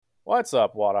What's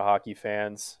up, Wada hockey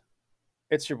fans?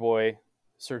 It's your boy,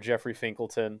 Sir Jeffrey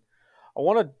Finkelton. I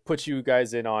want to put you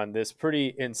guys in on this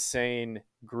pretty insane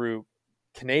group,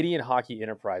 Canadian Hockey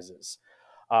Enterprises.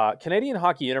 Canadian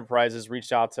Hockey Enterprises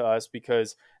reached out to us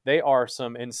because they are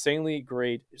some insanely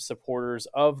great supporters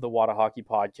of the Wada Hockey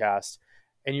podcast.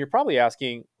 And you're probably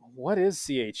asking, what is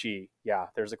CHE? Yeah,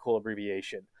 there's a cool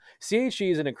abbreviation. CHE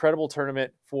is an incredible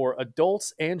tournament for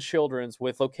adults and children's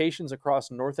with locations across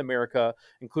North America,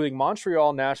 including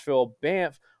Montreal, Nashville,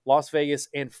 Banff, Las Vegas,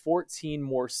 and 14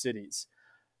 more cities.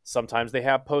 Sometimes they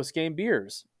have post game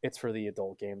beers. It's for the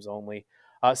adult games only.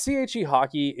 CHE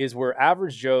Hockey is where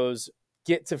average Joes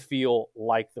get to feel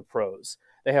like the pros.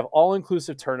 They have all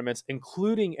inclusive tournaments,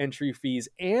 including entry fees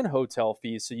and hotel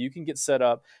fees, so you can get set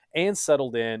up and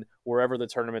settled in wherever the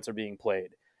tournaments are being played.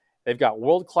 They've got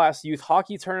world class youth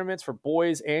hockey tournaments for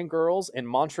boys and girls in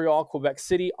Montreal, Quebec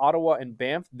City, Ottawa, and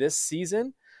Banff this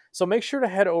season. So make sure to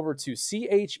head over to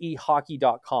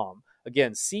chehockey.com.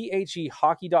 Again,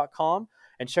 chehockey.com,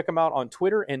 and check them out on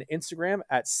Twitter and Instagram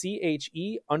at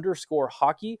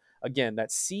CHE_hockey. Again,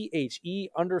 that's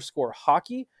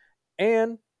CHE_hockey.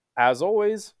 And as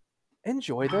always,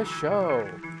 enjoy the show.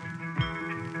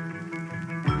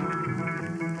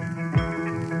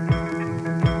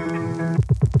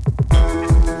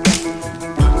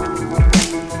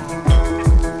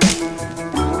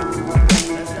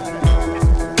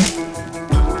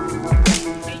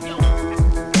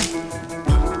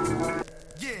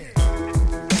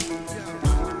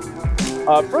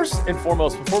 First and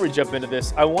foremost, before we jump into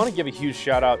this, I want to give a huge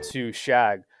shout out to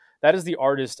Shag. That is the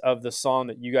artist of the song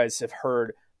that you guys have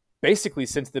heard basically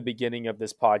since the beginning of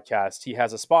this podcast. He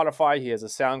has a Spotify, he has a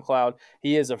SoundCloud,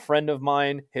 he is a friend of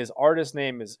mine. His artist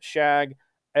name is Shag,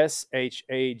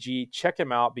 Shag. Check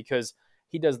him out because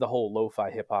he does the whole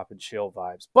lo-fi hip hop and chill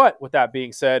vibes. But with that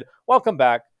being said, welcome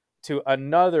back to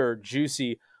another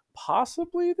juicy,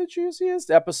 possibly the juiciest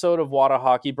episode of Wada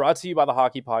Hockey, brought to you by the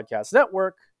Hockey Podcast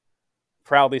Network.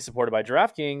 Proudly supported by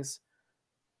DraftKings.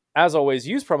 As always,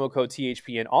 use promo code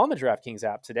THPN on the DraftKings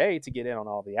app today to get in on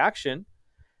all the action.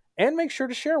 And make sure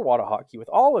to share Wada Hockey with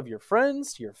all of your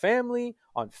friends, your family,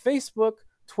 on Facebook,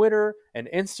 Twitter, and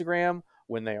Instagram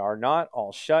when they are not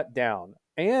all shut down.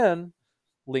 And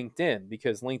LinkedIn,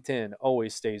 because LinkedIn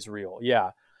always stays real. Yeah.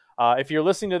 If you're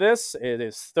listening to this, it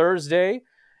is Thursday,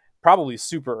 probably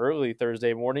super early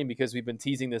Thursday morning because we've been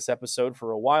teasing this episode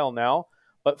for a while now.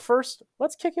 But first,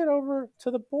 let's kick it over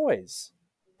to the boys.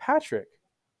 Patrick,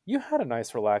 you had a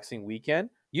nice, relaxing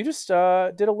weekend. You just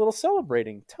did a little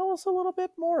celebrating. Tell us a little bit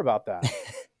more about that.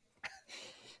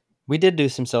 We did do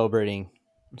some celebrating.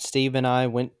 Steve and I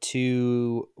went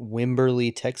to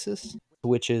Wimberley, Texas,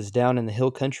 which is down in the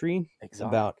hill country, Exotic.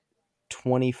 about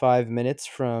 25 minutes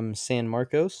from San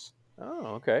Marcos.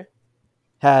 Oh, okay.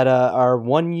 Had our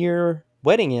 1-year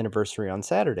wedding anniversary on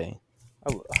Saturday.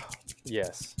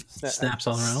 Yes. Snaps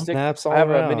all around. Snaps all I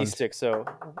have around. a mini stick, so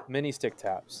mini stick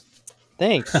taps.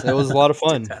 Thanks. It was a lot of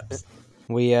fun. Taps.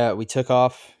 We took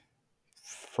off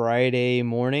Friday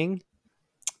morning.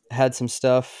 Had some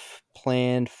stuff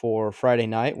planned for Friday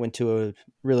night. Went to a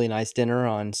really nice dinner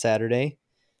on Saturday.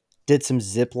 Did some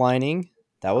zip lining.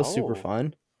 That was super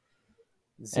fun.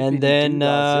 And then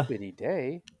zippity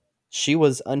day. She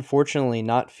was unfortunately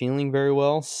not feeling very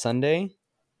well Sunday,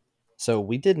 so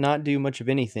we did not do much of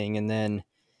anything. And then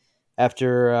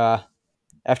after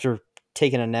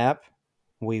taking a nap,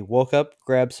 we woke up,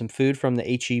 grabbed some food from the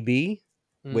HEB,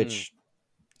 which,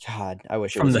 God, I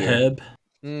wish it From was the here. Heb.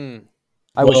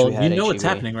 I wish we had you know HEB. what's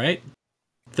happening, right?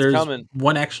 There's coming.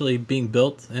 one actually being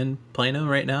built in Plano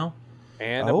right now.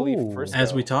 And I believe Frisco.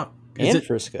 As we talk.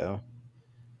 Frisco.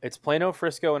 It's Plano,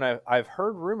 Frisco, and I've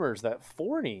heard rumors that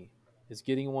Forney is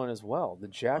getting one as well. The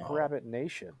Jackrabbit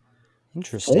Nation.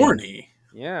 Interesting. Forney.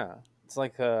 Yeah, it's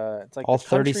like all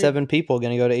 37 people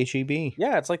going to go to HEB.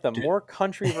 Yeah, it's like the more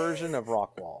country version of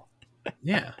Rockwall.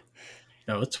 Yeah.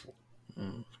 No, it's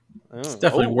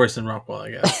definitely worse than Rockwall,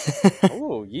 I guess.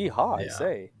 Oh, yeehaw, I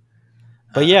say.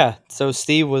 But yeah, so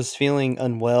Steve was feeling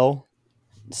unwell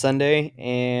Sunday,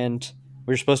 and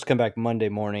we were supposed to come back Monday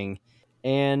morning,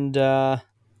 and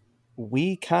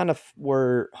we kind of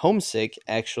were homesick,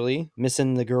 actually,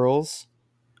 missing the girls,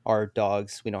 our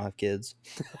dogs. We don't have kids.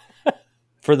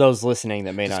 For those listening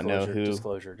that may not know who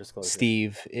disclosure.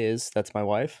 Steve is, that's my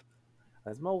wife.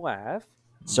 That's my wife.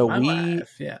 So we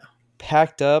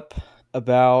packed up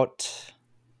about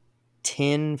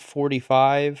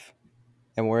 10:45,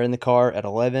 and we're in the car at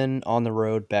 11 on the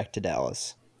road back to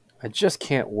Dallas. I just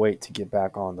can't wait to get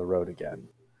back on the road again.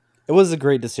 It was a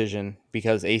great decision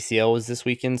because ACL was this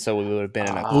weekend, so we would have been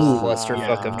in a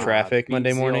clusterfuck of traffic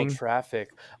Monday morning. Traffic,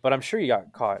 but I'm sure you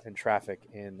got caught in traffic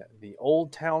in the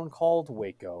old town called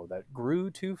Waco that grew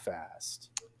too fast.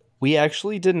 We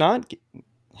actually did not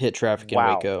hit traffic in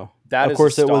Waco. That of is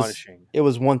course, astonishing. It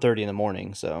was 1:30 in the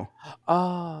morning, so.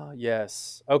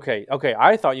 Yes. Okay.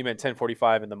 I thought you meant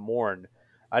 10:45 in the morn.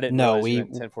 I didn't realize you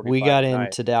meant 10:45. We got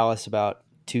into Dallas about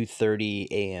 2:30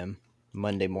 a.m.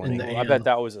 Monday morning. I bet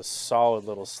that was a solid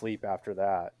little sleep after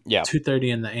that. Yeah.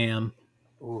 2:30 in the a.m.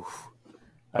 Oof.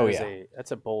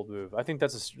 That's a bold move. I think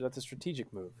that's a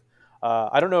strategic move.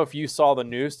 I don't know if you saw the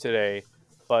news today,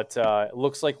 but it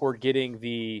looks like we're getting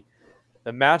the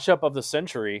matchup of the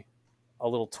century, a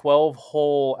little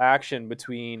 12-hole action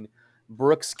between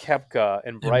Brooks Koepka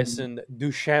and Bryson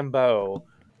DeChambeau.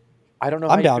 I don't know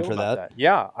how I'm you down feel for about that.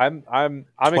 Yeah, I'm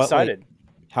excited. Wait,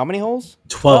 how many holes?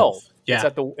 12. Yeah.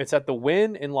 It's at the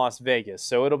Wynn in Las Vegas,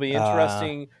 so it'll be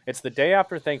interesting. It's the day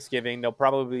after Thanksgiving. They'll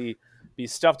probably be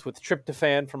stuffed with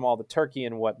tryptophan from all the turkey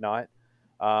and whatnot.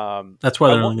 That's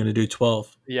why they're only going to do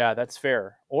 12. Yeah, that's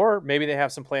fair. Or maybe they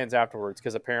have some plans afterwards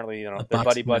because apparently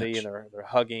they're buddy and they're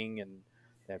hugging and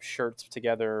they have shirts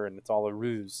together and it's all a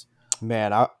ruse.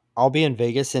 Man, I'll be in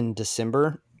Vegas in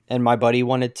December, and my buddy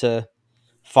wanted to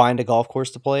find a golf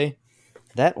course to play.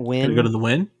 That Wynn. Gonna go to the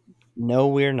Wynn? No,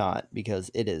 we're not, because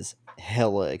it is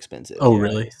hella expensive. Oh,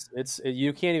 really? It's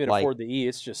you can't even afford the E.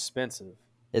 It's just expensive.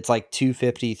 It's like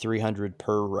 $250, $300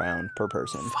 per round per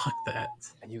person. Fuck that.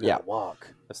 And you gotta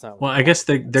walk. That's not. Well, I guess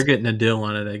they're getting a deal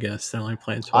on it. I guess they're only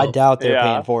playing 12. I doubt they're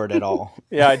paying for it at all.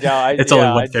 I doubt. It's only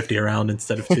 150 a round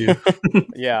instead of 2.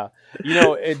 Yeah,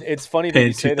 it's funny that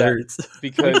you say that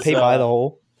because pay by the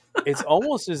hole. It's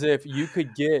almost as if you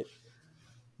could get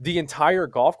the entire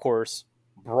golf course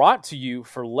brought to you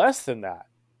for less than that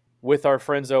with our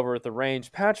friends over at the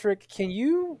range. Patrick, can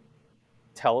you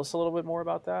tell us a little bit more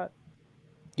about that?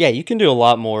 Yeah, you can do a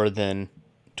lot more than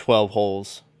 12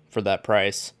 holes for that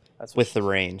price with the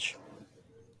range.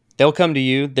 They'll come to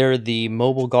you. They're the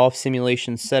mobile golf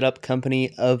simulation setup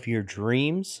company of your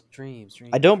dreams. Dreams.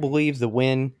 I don't believe the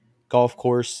Wynn golf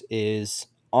course is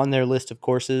on their list of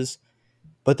courses,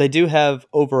 but they do have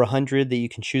over 100 that you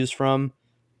can choose from.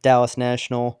 Dallas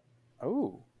National.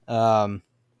 Oh.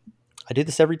 I do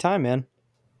this every time, man.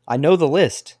 I know the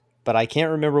list, but I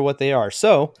can't remember what they are.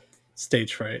 So,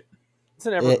 stage fright. It's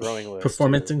an ever-growing list.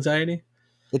 Performance anxiety.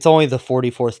 It's only the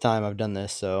 44th time I've done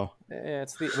this, so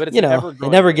it's it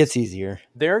never gets easier.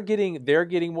 They're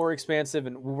getting more expansive,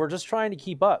 and we're just trying to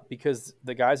keep up because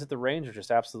the guys at the range are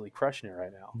just absolutely crushing it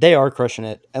right now. They are crushing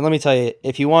it, and let me tell you,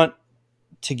 if you want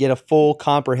to get a full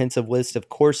comprehensive list of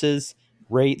courses,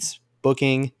 rates,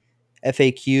 booking,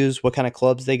 FAQs, what kind of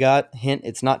clubs they got, hint,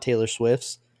 it's not Taylor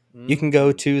Swift's. You can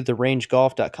go to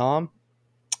therangegolf.com,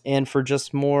 and for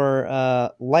just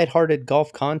more lighthearted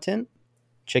golf content,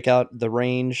 check out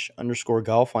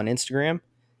 @therange_golf on Instagram.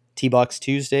 T-Box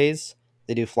Tuesdays.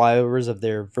 They do flyovers of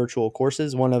their virtual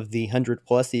courses, one of the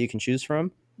 100+ that you can choose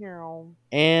from.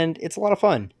 And it's a lot of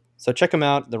fun. So check them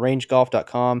out,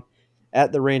 therangegolf.com,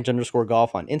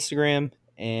 @therange_golf on Instagram,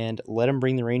 and let them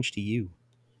bring the range to you.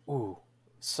 Ooh,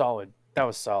 solid. That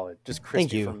was solid. Just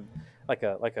crispy from like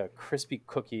a crispy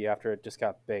cookie after it just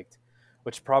got baked,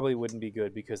 which probably wouldn't be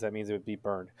good because that means it would be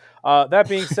burned. That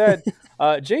being said,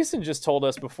 Jason just told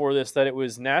us before this that it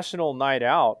was National Night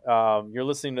Out. You're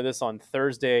listening to this on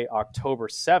Thursday, October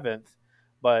 7th,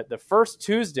 but the first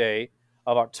Tuesday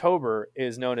of October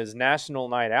is known as National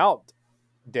Night Out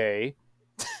Day.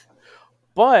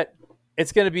 But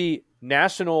it's going to be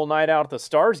National Night Out at the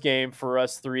Stars game for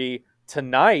us three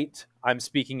tonight. I'm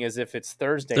speaking as if it's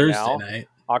Thursday now, night.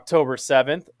 October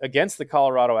 7th, against the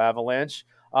Colorado Avalanche.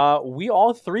 We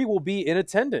all three will be in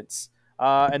attendance.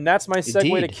 And that's my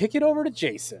segue to kick it over to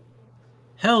Jason.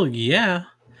 Hell yeah.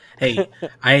 Hey,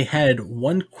 I had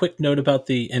one quick note about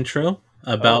the intro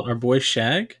about our boy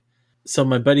Shag. So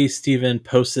my buddy Steven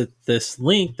posted this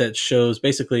link that shows,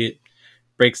 basically it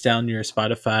breaks down your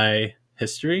Spotify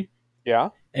history. Yeah.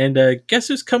 And guess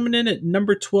who's coming in at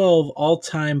number 12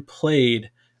 all-time played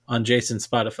on Jason's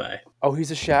Spotify? Oh,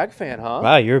 he's a Shag fan, huh?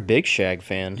 Wow, you're a big Shag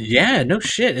fan. Yeah, no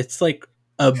shit. It's like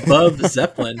above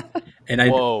Zeppelin. And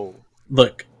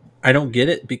look, I don't get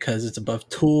it because it's above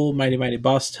Tool, Mighty Mighty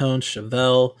Boss Tone,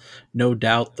 Chevelle, No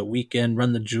Doubt, The Weeknd,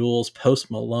 Run the Jewels,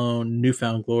 Post Malone,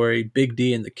 Newfound Glory, Big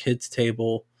D and the Kids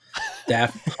Table,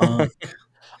 Daft Punk,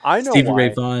 I know Stevie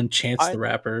Ray Vaughan, Chance the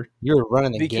Rapper. You're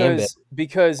running the gambit.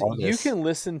 Because you can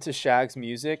listen to Shag's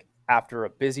music after a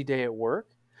busy day at work.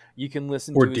 You can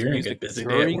listen to his music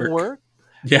during work.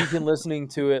 Yeah. You can listening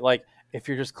to it like if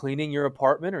you're just cleaning your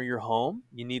apartment or your home,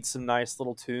 you need some nice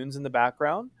little tunes in the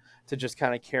background. to just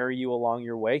kind of carry you along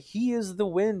your way. He is the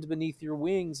wind beneath your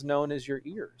wings, known as your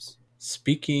ears.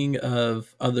 Speaking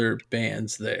of other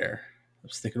bands there, I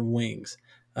was thinking Wings.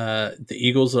 The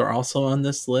Eagles are also on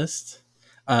this list,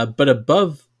 but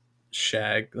above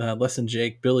Shag, Less Than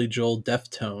Jake, Billy Joel,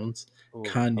 Deftones, Ooh, okay.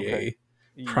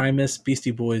 Kanye, Primus,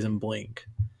 Beastie Boys, and Blink.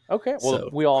 Okay, well, So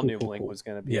we all knew cool, Blink cool. was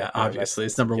going to be Yeah, up there. obviously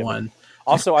it's That's a number given. one.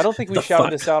 Also, I don't think we The shouted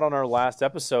fuck? this out on our last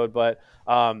episode, but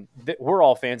we're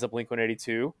all fans of Blink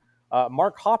 182.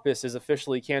 Mark Hoppus is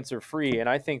officially cancer free, and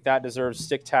I think that deserves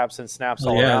stick taps and snaps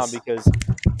all around because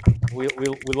we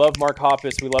love Mark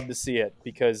Hoppus. We love to see it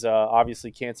because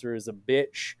obviously cancer is a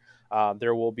bitch.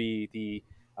 There will be the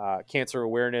cancer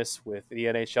awareness with the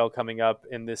NHL coming up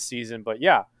in this season, but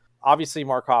yeah, obviously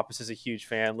Mark Hoppus is a huge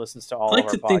fan, listens to I all of like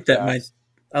our to think that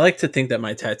podcasts.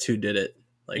 my tattoo did it.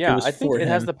 Like it Yeah, was I think for it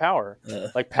has him. the power. Like Yeah,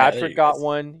 there Patrick you go. got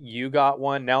one, you got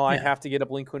one. Now I Yeah. have to get a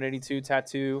Blink 182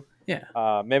 tattoo.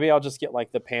 Yeah. Maybe I'll just get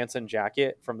like the pants and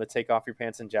jacket from the Take Off Your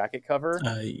Pants and Jacket cover.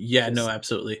 Yeah, no, Just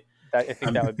absolutely. that I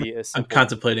think that I'm would be a I'm simple.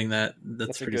 contemplating that. That's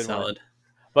That's a pretty good one. solid.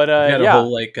 But I've got a yeah,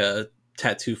 whole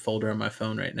tattoo folder on my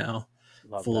phone right now,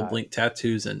 love full of that. Blink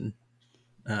tattoos and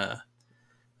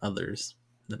others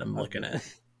that I'm looking Okay.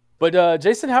 at. But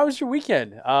Jason, how was your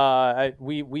weekend?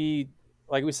 We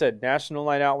like we said, National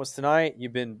Night Out was tonight.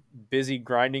 You've been busy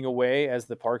grinding away as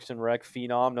the Parks and Rec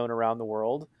phenom known around the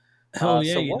world. Hell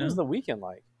yeah, So what was the weekend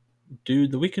like?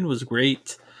 dude, the weekend was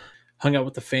great. Hung out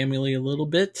with the family a little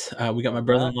bit. We got my Love that.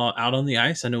 brother-in-law out on the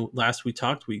ice. I know last we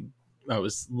talked, I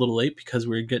was a little late because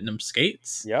we were getting him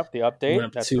skates. Yep, the We went update.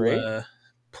 up That's to great.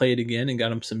 play it again and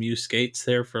got him some used skates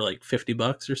there for like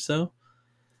 $50 or so.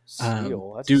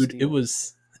 Steal. That's a Dude, it steal.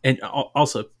 was, and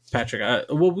also Patrick.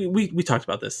 Well, we talked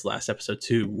about this last episode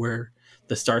too, where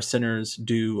the Star Centers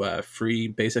do free,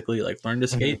 basically like learn to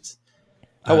skate.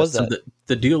 How was So that?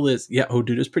 the deal is, yeah, oh,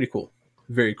 dude, it's pretty cool,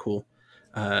 very cool.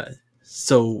 Uh,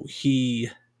 so he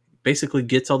basically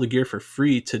gets all the gear for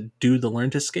free to do the learn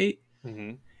to skate.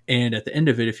 Mm-hmm. And at the end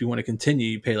of it, if you want to continue,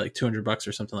 you pay like $200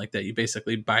 or something like that. You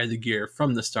basically buy the gear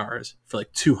from the Stars for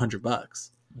like $200.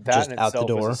 That Just in out the itself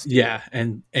is a door? steal. Yeah,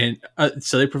 and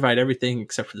so they provide everything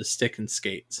except for the stick and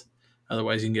skates.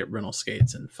 Otherwise, you can get rental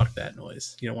skates, and fuck that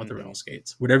noise. You don't want the rental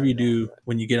skates. Whatever you do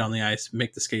when you get on the ice,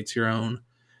 make the skates your own.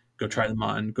 Go try them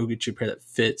on. Go get you a pair that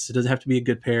fits. It doesn't have to be a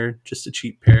good pair, just a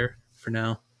cheap pair for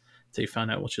now, until you find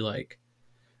out what you like.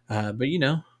 But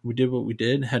we did what we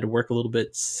did. Had to work a little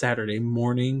bit Saturday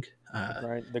morning.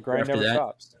 The grind After never that,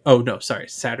 stops. oh no, sorry,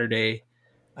 Saturday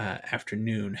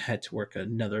afternoon had to work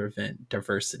another event,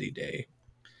 Diversity Day.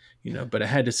 But I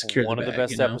had to secure One the of the bag.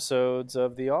 best episodes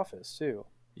of The Office too.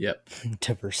 Yep.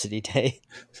 Diversity Day.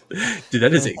 Dude,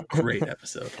 that is a great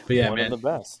episode. But yeah, One man, of the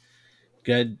best.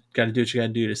 got to do what you got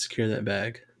to do to secure that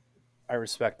bag. I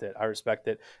respect it. I respect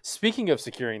it. Speaking of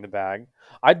securing the bag,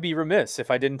 I'd be remiss if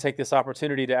I didn't take this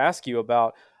opportunity to ask you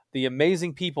about the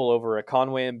amazing people over at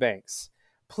Conway and Banks.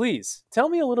 Please tell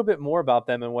me a little bit more about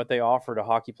them and what they offer to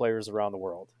hockey players around the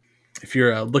world. If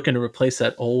you're looking to replace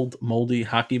that old moldy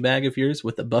hockey bag of yours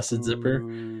with a busted zipper,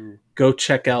 Ooh. go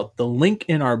check out the link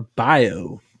in our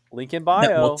bio Link in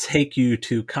that will bio. take you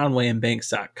to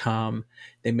conwayandbanks.com.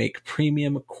 They make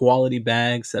premium quality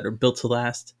bags that are built to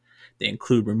last. They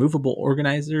include removable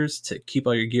organizers to keep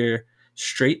all your gear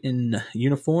straight in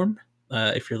uniform.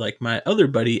 If you're like my other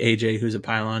buddy AJ, who's a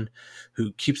pylon,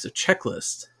 who keeps a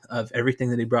checklist of everything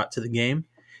that he brought to the game,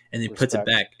 and he puts it Respect.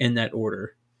 back in that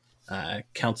order.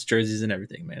 Counts jerseys and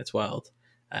everything, man. It's wild.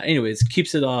 Anyways,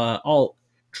 keeps it all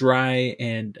dry,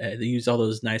 and they use all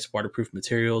those nice waterproof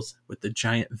materials with the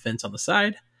giant vents on the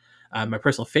side. My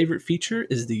personal favorite feature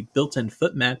is the built-in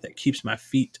foot mat that keeps my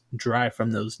feet dry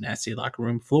from those nasty locker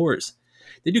room floors.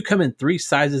 They do come in 3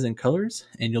 sizes and colors,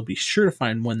 and you'll be sure to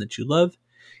find one that you love.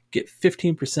 Get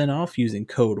 15% off using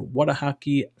code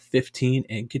WHATAHOCKEY15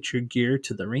 and get your gear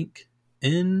to the rink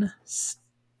in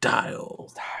style.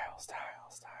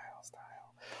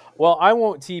 Well, I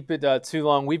won't keep it too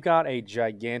long. We've got a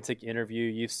gigantic interview.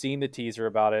 You've seen the teaser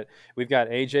about it. We've got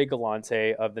AJ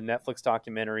Galante of the Netflix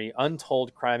documentary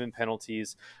Untold Crime and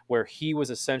Penalties, where he was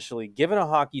essentially given a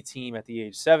hockey team at the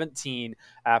age 17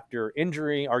 after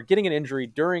injury or getting an injury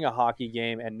during a hockey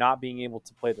game and not being able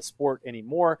to play the sport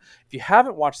anymore. If you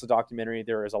haven't watched the documentary,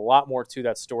 there is a lot more to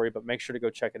that story, but make sure to go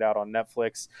check it out on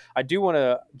Netflix. I do want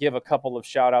to give a couple of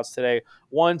shout outs today.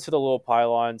 One to the Little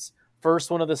Pylons, first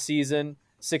one of the season.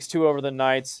 6-2 over the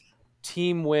Knights.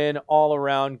 Team win all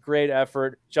around. Great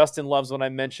effort. Justin loves when I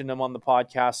mention him on the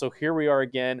podcast. So here we are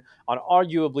again on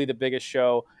arguably the biggest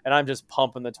show, and I'm just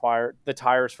pumping the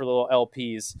tires for little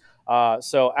LPs.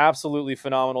 So absolutely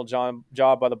phenomenal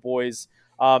job by the boys.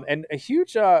 And a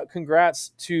huge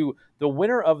congrats to the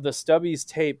winner of the Stubbies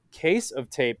Tape Case of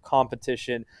Tape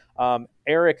competition,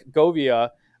 Eric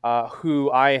Govia,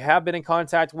 who I have been in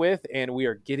contact with, and we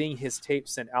are getting his tape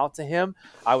sent out to him.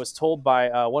 I was told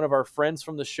by one of our friends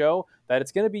from the show that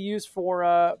it's going to be used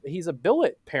for, he's a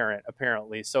billet parent,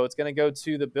 apparently. So it's going to go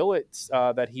to the billets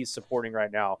that he's supporting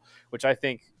right now, which I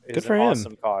think Good is for an him.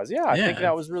 awesome cause. Yeah, I think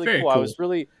that was really very cool. I was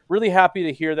really, really happy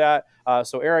to hear that.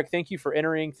 So, Eric, thank you for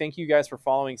entering. Thank you guys for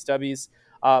following Stubbies.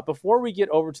 Before we get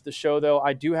over to the show, though,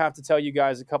 I do have to tell you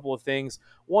guys a couple of things.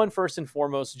 One, first and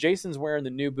foremost, Jason's wearing the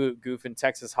New Boot Goofin'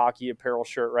 Texas Hockey apparel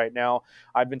shirt right now.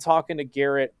 I've been talking to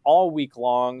Garrett all week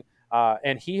long,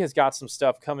 and he has got some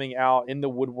stuff coming out in the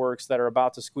woodworks that are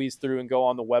about to squeeze through and go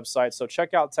on the website. So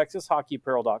check out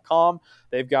TexasHockeyApparel.com.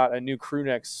 They've got a new crew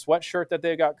neck sweatshirt that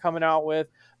they've got coming out with.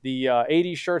 The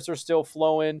 80 shirts are still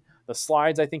flowing. The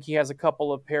slides, I think he has a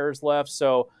couple of pairs left.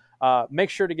 So make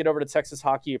sure to get over to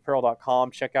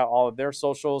TexasHockeyApparel.com. Check out all of their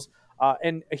socials.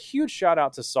 And a huge shout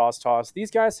out to Sauce Toss.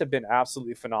 These guys have been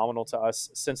absolutely phenomenal to us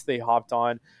since they hopped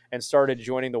on and started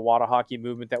joining the Wada Hockey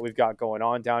movement that we've got going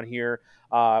on down here.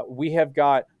 We have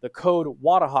got the code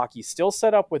Wada Hockey still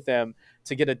set up with them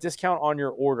to get a discount on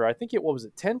your order. I think what was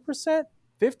it, 10%,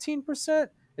 15%?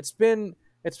 It's been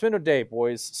a day,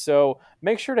 boys. So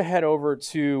make sure to head over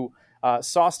to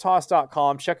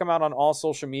saucetoss.com. Check them out on all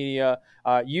social media.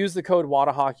 Use the code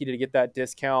Wada Hockey to get that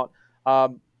discount.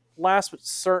 Last but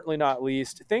certainly not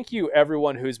least, thank you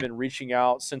everyone who's been reaching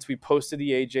out since we posted the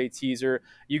AJ teaser.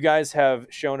 You guys have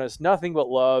shown us nothing but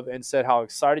love and said how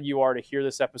excited you are to hear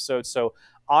this episode. So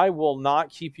I will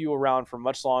not keep you around for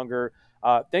much longer.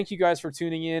 Thank you guys for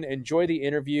tuning in. Enjoy the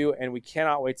interview, and we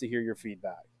cannot wait to hear your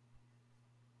feedback.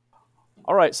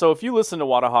 All right, so if you listen to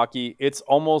Wada Hockey, it's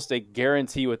almost a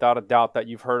guarantee without a doubt that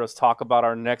you've heard us talk about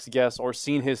our next guest or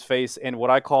seen his face in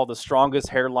what I call the strongest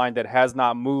hairline that has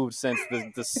not moved since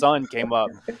the sun came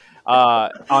up.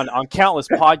 On countless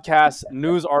podcasts,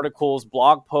 news articles,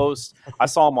 blog posts. I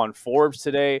saw him on Forbes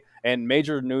today and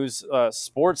major news,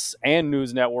 sports and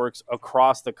news networks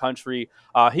across the country.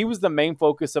 He was the main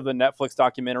focus of the Netflix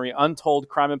documentary Untold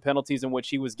Crime and Penalties, in which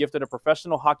he was gifted a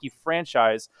professional hockey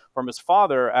franchise from his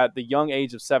father at the young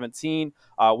age of 17.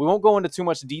 We won't go into too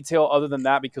much detail other than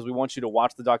that because we want you to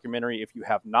watch the documentary if you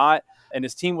have not. And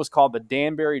his team was called the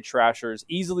Danbury Trashers,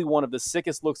 easily one of the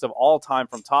sickest looks of all time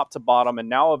from top to bottom, and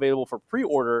now available for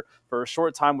pre-order for a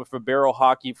short time with Verbero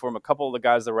Hockey from a couple of the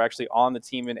guys that were actually on the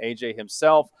team and AJ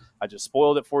himself. I just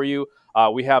spoiled it for you.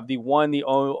 We have the one, the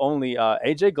only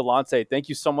AJ Galante. Thank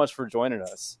you so much for joining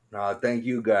us. Thank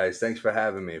you guys. Thanks for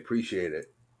having me. Appreciate it.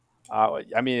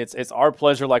 I mean, it's our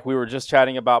pleasure. Like we were just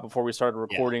chatting about before we started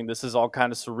recording. Yeah. This is all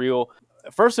kind of surreal.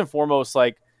 First and foremost,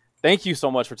 thank you so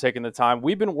much for taking the time.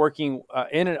 We've been working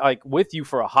with you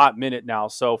for a hot minute now.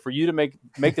 So for you to make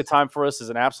the time for us is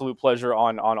an absolute pleasure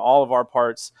on all of our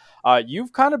parts.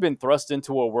 You've kind of been thrust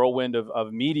into a whirlwind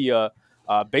of media,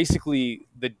 basically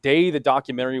the day the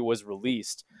documentary was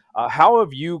released. How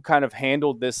have you kind of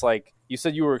handled this? You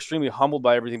said you were extremely humbled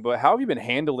by everything, but how have you been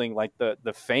handling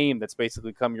the fame that's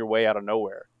basically come your way out of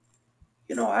nowhere?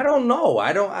 I don't know.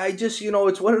 I just,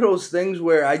 it's one of those things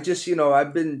where I just,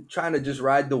 I've been trying to just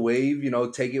ride the wave,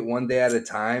 take it one day at a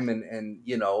time. And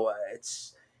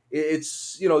it's,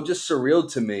 just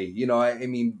surreal to me. I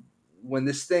mean, when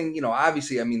this thing,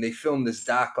 obviously, I mean, they filmed this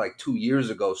doc 2 years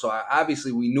ago. So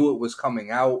obviously we knew it was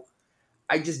coming out.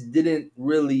 I just didn't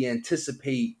really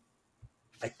anticipate.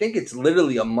 I think it's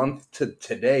literally a month to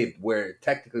today, where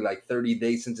technically 30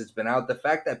 days since it's been out. The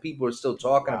fact that people are still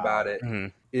talking about it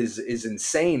is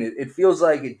insane. It feels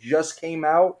like it just came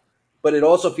out, but it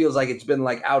also feels like it's been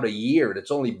out a year. It's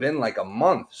only been a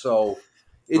month. So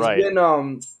it's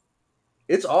been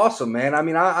it's awesome, man. I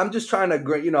mean, I'm just trying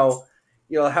to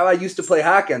how I used to play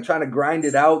hockey. I'm trying to grind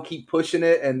it out, keep pushing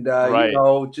it, and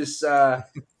just I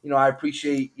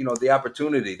appreciate the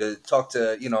opportunity to talk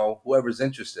to whoever's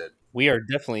interested. We are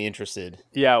definitely interested.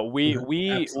 Yeah,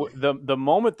 the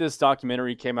moment this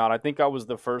documentary came out, I think I was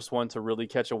the first one to really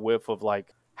catch a whiff of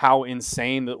how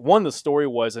insane the story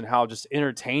was and how just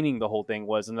entertaining the whole thing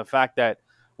was, and the fact that,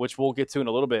 which we'll get to in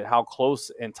a little bit, how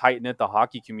close and tight knit the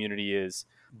hockey community is.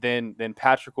 Then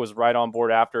Patrick was right on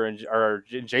board after, or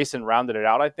Jason rounded it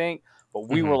out, I think. But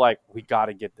we were like, we got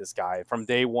to get this guy from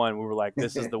day one. We were like,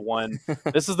 this is the one.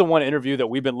 This is the one interview that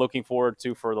we've been looking forward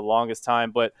to for the longest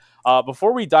time. But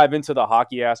before we dive into the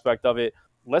hockey aspect of it,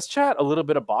 let's chat a little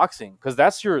bit of boxing, because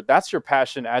that's your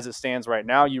passion as it stands right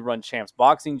now. You run Champs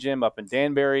Boxing Gym up in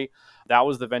Danbury. That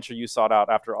was the venture you sought out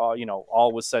after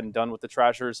all was said and done with the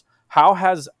Trashers. How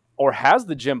has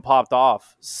the gym popped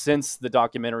off since the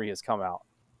documentary has come out?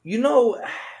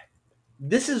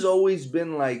 this has always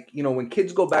been like, when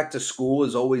kids go back to school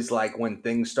is always like when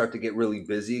things start to get really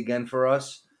busy again for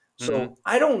us. Mm-hmm. So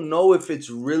I don't know if it's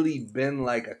really been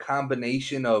like a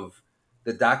combination of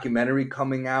the documentary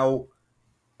coming out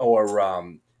or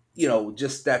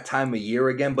just that time of year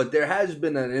again, but there has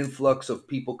been an influx of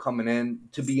people coming in.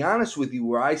 To be honest with you,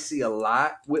 where I see a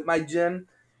lot with my gym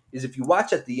is if you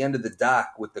watch at the end of the doc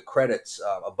with the credits,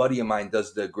 a buddy of mine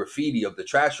does the graffiti of the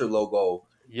Trasher logo.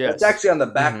 That's Yes. actually on the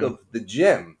back Mhm. of the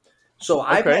gym. So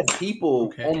I've Okay. had people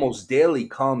Okay. almost daily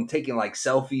come taking like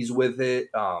selfies with it,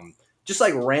 just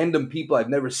like random people I've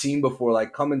never seen before,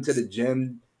 like coming to the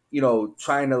gym,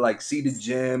 trying to like see the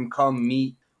gym, come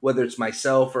meet, whether it's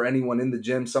myself or anyone in the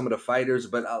gym, some of the fighters.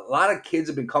 But a lot of kids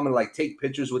have been coming to like take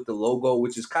pictures with the logo,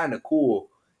 which is kind of cool.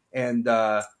 And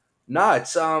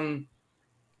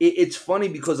it's funny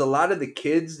because a lot of the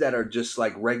kids that are just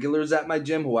like regulars at my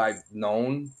gym who I've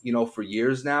known, for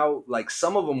years now, like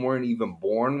some of them weren't even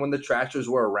born when the Trashers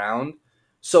were around.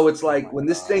 So it's Oh like my when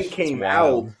this thing gosh. It's came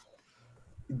out, wild.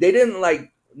 they didn't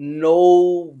like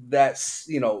know that,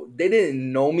 they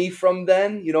didn't know me from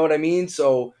then, you know what I mean?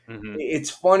 So Mm-hmm. it's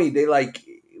funny, they like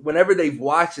whenever they've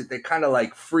watched it, they kind of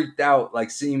like freaked out, like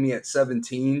seeing me at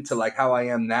 17 to like how I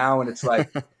am now. And it's like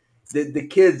the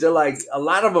kids, they're like, a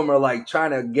lot of them are like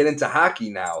trying to get into hockey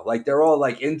now, like they're all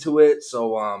like into it.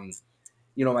 So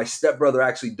my stepbrother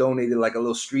actually donated like a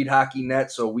little street hockey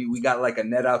net. So we got like a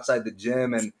net outside the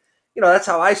gym. And, that's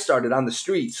how I started on the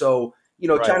street. So,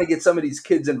 Right. trying to get some of these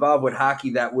kids involved with hockey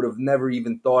that would have never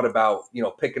even thought about,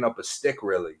 picking up a stick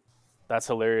really. That's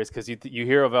hilarious because you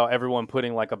hear about everyone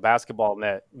putting like a basketball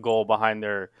net goal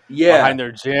Yeah. behind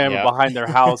their gym or Yeah. behind their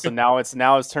house, and now it's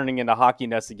turning into hockey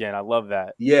nets again. I love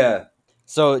that. Yeah.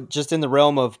 So, just in the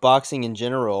realm of boxing in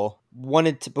general,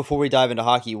 before we dive into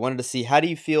hockey, wanted to see, how do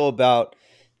you feel about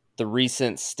the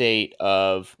recent state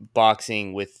of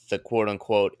boxing with the quote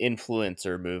unquote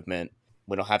influencer movement?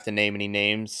 We don't have to name any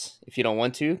names if you don't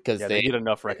want to, because Yeah, they get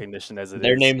enough recognition as it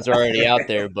their is. names are already out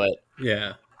there. But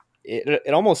Yeah.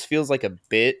 it almost feels like a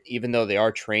bit, even though they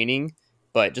are training.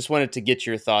 But just wanted to get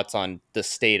your thoughts on the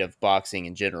state of boxing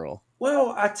in general.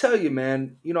 Well, I tell you,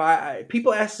 man,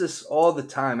 people ask this all the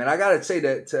time. And I got to say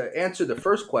that to answer the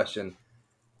first question,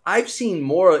 I've seen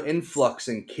more influx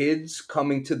in kids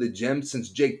coming to the gym since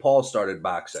Jake Paul started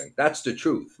boxing. That's the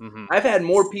truth. Mm-hmm. I've had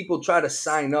more people try to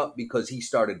sign up because he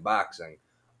started boxing.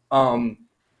 Um,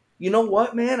 you know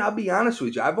what, man? I'll be honest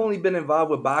with you. I've only been involved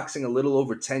with boxing a little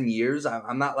over 10 years.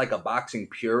 I'm not like a boxing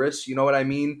purist. You know what I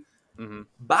mean? Mm-hmm.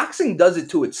 Boxing does it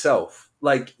to itself.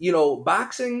 Like,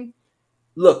 boxing.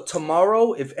 Look,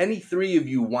 tomorrow, if any three of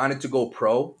you wanted to go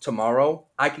pro tomorrow,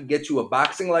 I could get you a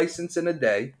boxing license in a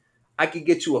day. I could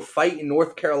get you a fight in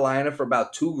North Carolina for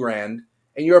about $2,000,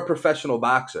 and you're a professional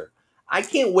boxer. I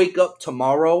can't wake up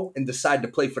tomorrow and decide to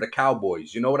play for the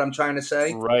Cowboys. You know what I'm trying to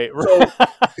say? Right. So Right.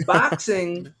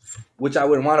 boxing, which I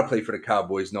wouldn't want to play for the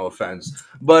Cowboys, no offense,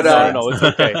 but No, no, no. It's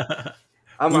okay.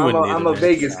 I'm We I'm a, wouldn't I'm either, a man.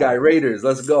 Vegas guy, Raiders,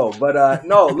 let's go. But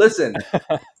no,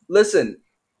 listen,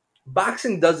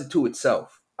 boxing does it to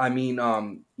itself. I mean,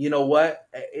 you know what?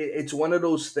 It's one of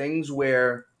those things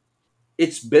where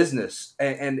it's business,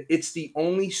 and it's the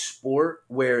only sport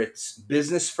where it's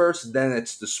business first, then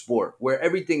it's the sport. Where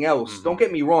everything else, Mm-hmm. don't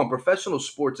get me wrong, professional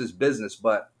sports is business,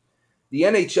 but the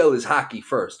NHL is hockey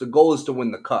first. The goal is to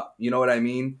win the cup. You know what I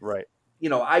mean? Right.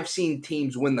 I've seen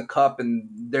teams win the cup and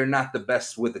they're not the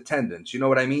best with attendance. You know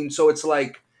what I mean? So it's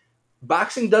like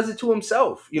boxing does it to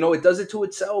himself. It does it to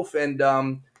itself, and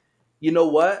you know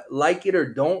what? Like it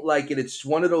or don't like it, it's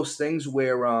one of those things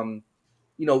where,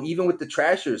 even with the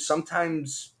Trashers,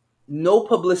 sometimes no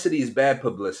publicity is bad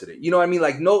publicity. You know what I mean?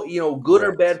 Like no, good or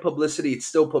Correct. bad publicity, it's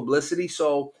still publicity.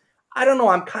 So I don't know.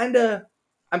 I'm kind of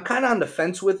on the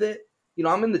fence with it.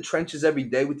 I'm in the trenches every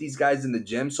day with these guys in the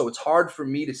gym, so it's hard for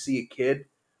me to see a kid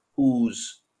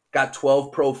who's got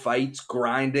 12 pro fights,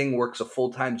 grinding, works a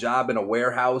full-time job in a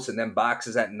warehouse, and then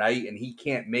boxes at night, and he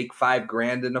can't make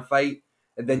 $5,000 in a fight.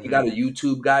 And then you Mm-hmm. got a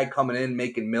YouTube guy coming in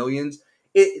making millions.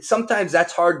 Sometimes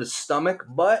that's hard to stomach,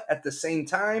 but at the same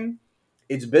time,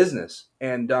 it's business,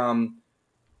 and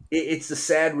it's the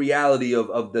sad reality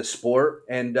of the sport,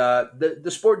 and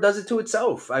the sport does it to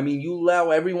itself. I mean, you allow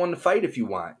everyone to fight if you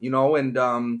want,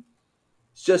 and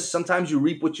it's just sometimes you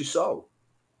reap what you sow.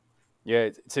 Yeah.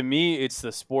 To me, it's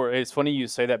the sport. It's funny you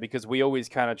say that because we always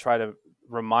kind of try to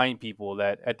remind people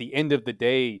that at the end of the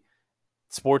day,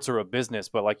 sports are a business.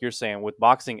 But like you're saying, with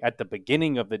boxing, at the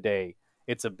beginning of the day,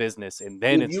 it's a business, and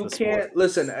then If it's you the sport. can't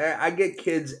listen, I get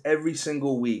kids every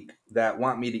single week that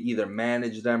want me to either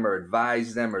manage them or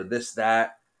advise them or this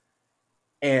that,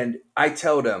 and I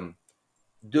tell them,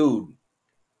 dude,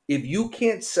 if you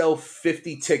can't sell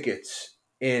 50 tickets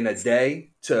in a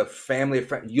day to family or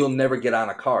friends, you'll never get on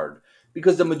a card.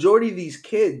 Because the majority of these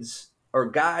kids or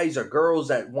guys or girls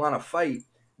that want to fight,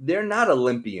 they're not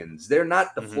Olympians. They're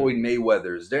not the Floyd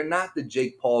Mayweathers. They're not the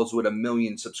Jake Pauls with 1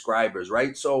 million subscribers,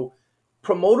 right? So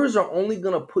promoters are only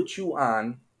going to put you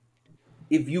on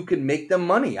if you can make them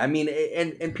money. I mean,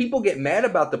 and people get mad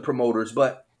about the promoters,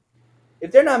 but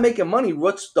if they're not making money,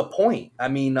 what's the point? I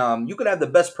mean, you could have the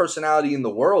best personality in the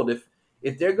world.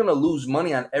 If they're going to lose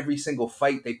money on every single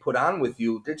fight they put on with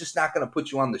you, they're just not going to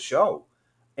put you on the show.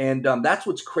 And that's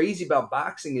what's crazy about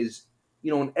boxing is,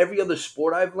 in every other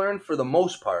sport I've learned, for the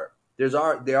most part,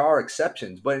 there are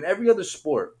exceptions, but in every other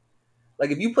sport,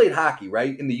 like if you played hockey,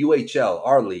 right, in the UHL,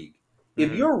 our league,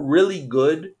 if you're really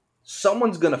good,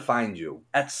 someone's going to find you.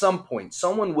 At some point,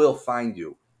 someone will find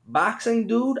you. Boxing,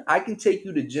 dude, I can take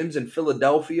you to gyms in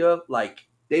Philadelphia. Like,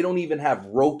 they don't even have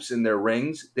ropes in their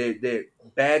rings. They're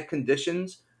bad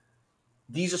conditions.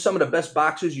 These are some of the best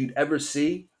boxers you'd ever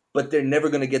see, but they're never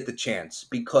going to get the chance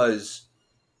because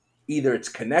either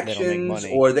it's They don't make connections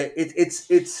money. or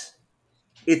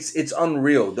it's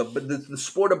unreal. The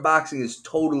sport of boxing is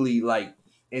totally like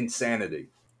insanity.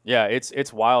 Yeah,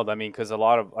 it's wild. I mean, because a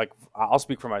lot of like, I'll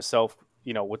speak for myself.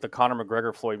 With the Conor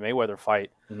McGregor Floyd Mayweather fight,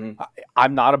 Mm-hmm.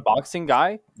 I'm not a boxing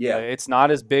guy. Yeah. It's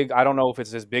not as big. I don't know if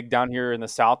it's as big down here in the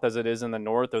South as it is in the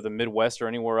North or the Midwest or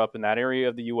anywhere up in that area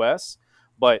of the U.S.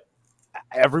 But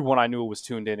everyone I knew was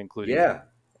tuned in, including me. Yeah.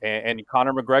 And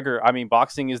Conor McGregor. I mean,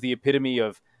 boxing is the epitome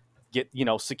of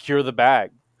secure the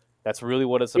bag. That's really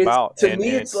what it's It's about, to and me,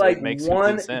 it's it like makes complete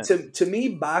one sense. to me,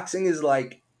 boxing is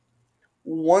like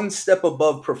one step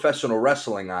above professional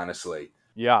wrestling, honestly.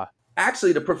 Yeah.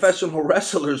 Actually, the professional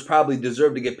wrestlers probably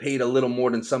deserve to get paid a little more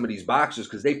than some of these boxers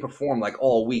because they perform like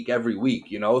all week, every week,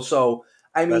 So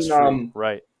I That's mean, true.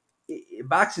 Right.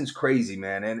 boxing's crazy,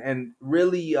 man, and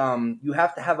really, you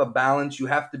have to have a balance. You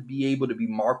have to be able to be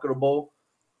marketable,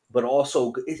 but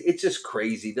also it's just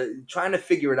crazy. Trying to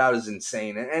figure it out is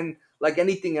insane, and like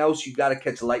anything else, you got to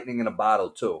catch lightning in a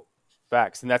bottle too.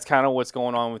 Facts. And that's kind of what's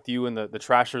going on with you and the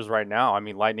Trashers right now. I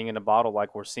mean, lightning in a bottle,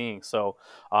 like we're seeing. So,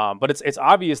 but it's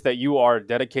obvious that you are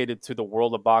dedicated to the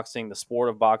world of boxing, the sport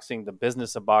of boxing, the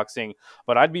business of boxing.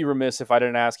 But I'd be remiss if I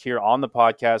didn't ask here on the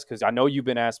podcast, because I know you've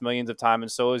been asked millions of times,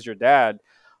 and so is your dad.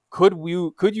 Could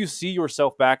you see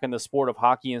yourself back in the sport of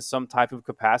hockey in some type of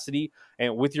capacity?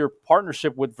 And with your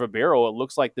partnership with Vibero, it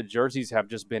looks like the jerseys have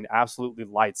just been absolutely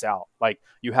lights out. Like,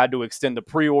 you had to extend the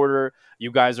pre-order.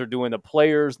 You guys are doing the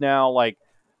players now. Like,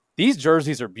 these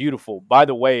jerseys are beautiful. By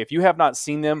the way, if you have not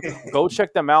seen them, go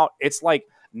check them out. It's like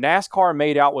NASCAR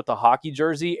made out with the hockey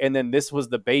jersey, and then this was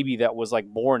the baby that was like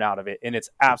born out of it, and it's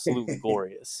absolutely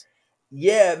glorious.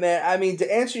 Yeah, man. I mean,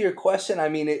 to answer your question, I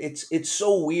mean, it's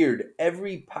so weird.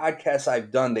 Every podcast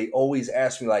I've done, they always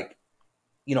ask me like,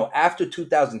 after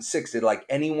 2006, did like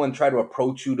anyone try to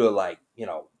approach you to like,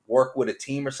 work with a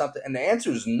team or something? And the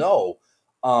answer is no.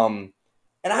 And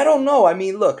I don't know. I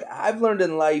mean, look, I've learned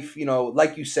in life,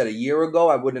 like you said, a year ago,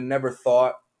 I would have never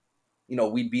thought,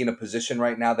 we'd be in a position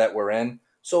right now that we're in.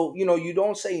 So, you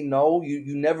don't say no.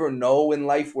 You never know in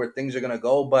life where things are going to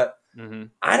go. But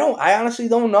I honestly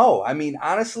don't know. I mean,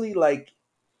 honestly, like,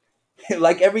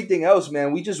 like everything else,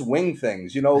 man, we just wing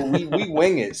things, we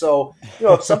wing it. So,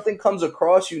 if something comes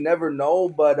across, you never know.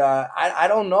 But I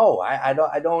don't know.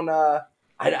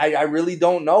 I really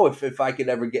don't know if I could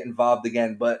ever get involved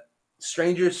again. But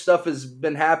stranger stuff has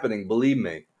been happening, believe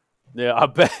me. Yeah, I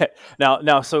bet.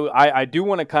 Now, so I do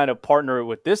want to kind of partner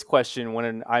with this question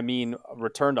when I mean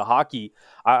return to hockey.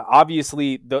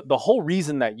 Obviously, the whole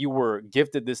reason that you were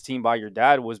gifted this team by your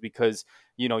dad was because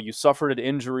you suffered an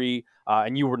injury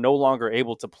and you were no longer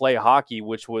able to play hockey,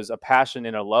 which was a passion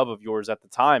and a love of yours at the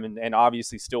time, and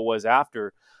obviously still was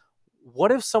after.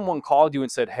 What if someone called you and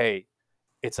said, "Hey,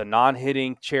 it's a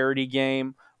non-hitting charity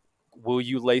game. Will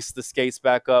you lace the skates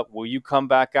back up? Will you come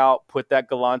back out, put that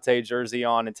Galante jersey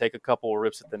on, and take a couple of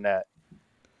rips at the net?"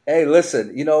 Hey,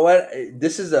 listen, you know what?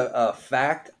 This is a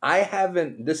fact.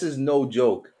 This is no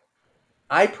joke.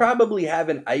 I probably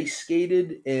haven't ice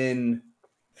skated in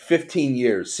 15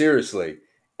 years, seriously.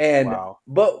 Wow.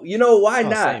 But why Oh,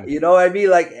 not? same. You know what I mean?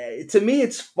 Like, to me,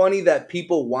 it's funny that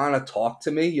people want to talk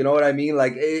to me. You know what I mean?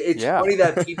 Like, it's Yeah. funny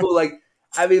that people like,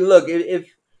 I mean, look,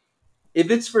 if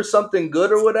it's for something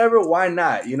good or whatever, why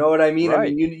not? You know what I mean? I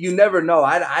Right. mean, you never know.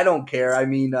 I don't care. I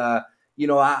mean,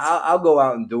 I'll go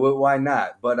out and do it. Why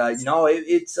not? But no,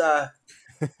 it's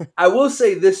I will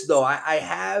say this though. I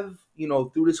have,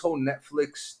 through this whole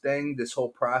Netflix thing, this whole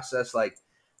process, like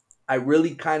I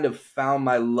really kind of found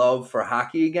my love for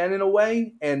hockey again in a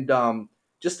way. And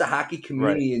just the hockey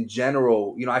community in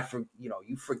general,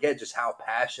 you forget just how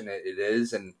passionate it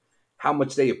is and how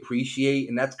much they appreciate.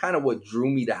 And that's kind of what drew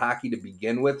me to hockey to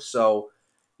begin with. So,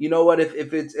 you know what,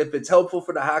 if it's helpful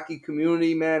for the hockey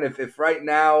community, man, if right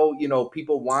now,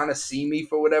 people want to see me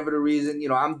for whatever the reason,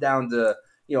 I'm down to,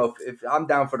 if I'm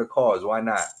down for the cause, why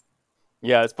not?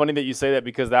 Yeah, it's funny that you say that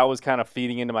because that was kind of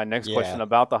feeding into my next Yeah. question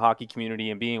about the hockey community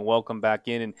and being welcomed back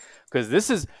in. And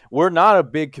because we're not a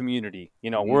big community,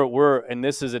 and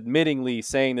this is admittingly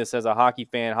saying this as a hockey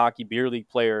fan, hockey beer league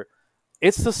player.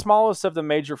 It's the smallest of the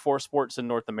major four sports in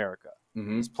North America.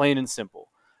 It's plain and simple,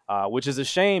 which is a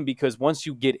shame because once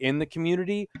you get in the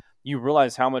community, you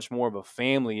realize how much more of a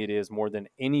family it is more than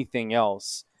anything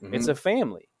else. It's a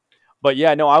family. But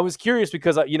yeah, no, I was curious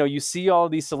because, you see all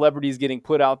these celebrities getting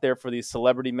put out there for these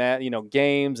celebrity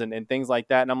games and things like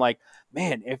that. And I'm like,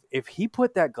 man, if he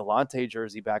put that Galante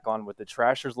jersey back on with the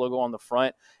Trashers logo on the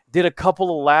front, did a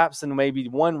couple of laps and maybe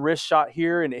one wrist shot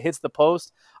here and it hits the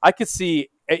post, I could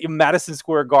see Madison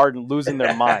Square Garden losing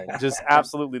their mind, just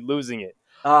absolutely losing it.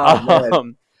 Oh,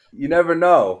 man. You never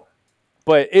know.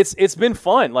 But it's been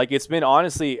fun. Like, it's been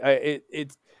honestly,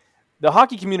 the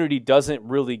hockey community doesn't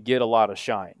really get a lot of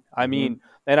shine. I mean,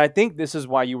 and I think this is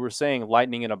why you were saying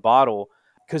lightning in a bottle,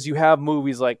 because you have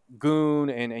movies like Goon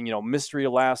and Mystery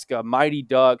Alaska, Mighty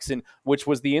Ducks, and which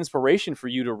was the inspiration for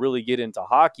you to really get into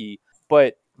hockey.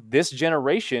 But this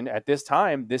generation at this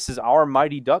time, this is our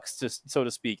Mighty Ducks, so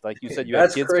to speak. Like you said, you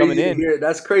have kids coming in.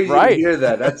 That's crazy to hear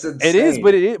that. That's insane. It is,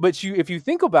 but if you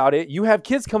think about it, you have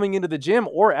kids coming into the gym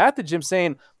or at the gym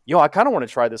saying, "Yo, I kind of want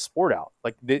to try this sport out."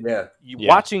 Like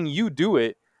watching you do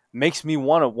it makes me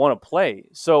want to play.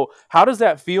 So how does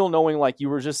that feel, knowing, like you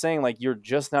were just saying, like you're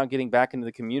just now getting back into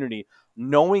the community,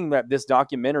 knowing that this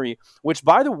documentary, which,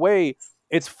 by the way,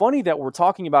 it's funny that we're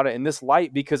talking about it in this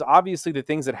light because obviously the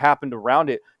things that happened around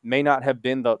it may not have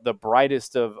been the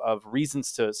brightest of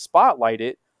reasons to spotlight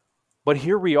it, but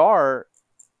here we are,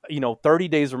 30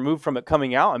 days removed from it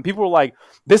coming out, and people were like,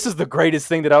 this is the greatest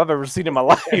thing that I've ever seen in my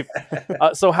life.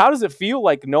 So how does it feel,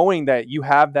 like, knowing that you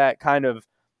have that kind of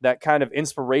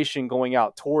inspiration going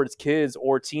out towards kids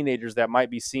or teenagers that might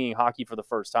be seeing hockey for the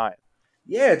first time?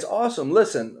 Yeah, it's awesome.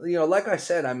 Listen, like I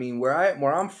said, I mean, where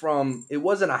I'm from, it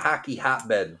wasn't a hockey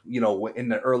hotbed, in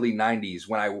the early 90s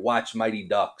when I watched Mighty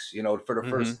Ducks, for the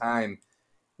first time.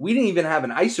 We didn't even have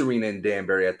an ice arena in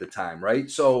Danbury at the time,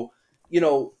 right? So,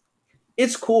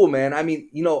 it's cool, man. I mean,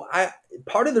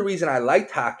 part of the reason I liked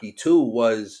hockey too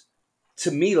was, to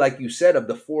me, like you said, of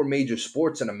the four major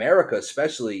sports in America,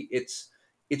 especially, it's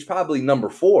probably number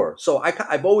 4. So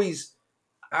I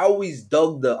always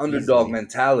dug the underdog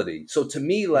mentality. So to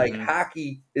me, like,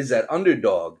 hockey is that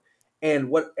underdog, and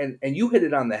you hit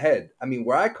it on the head. I mean,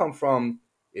 where I come from,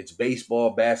 it's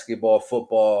baseball, basketball,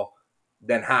 football,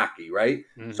 then hockey, right?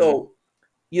 So,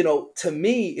 to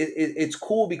me, it's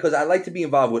cool because I like to be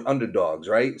involved with underdogs,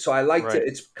 right? So I like to.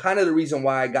 It's kind of the reason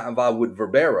why I got involved with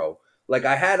Verbero. Like,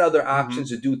 I had other options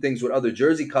to do things with other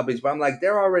jersey companies, but I'm like,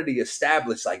 they're already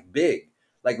established, like, big.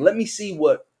 Like, let me see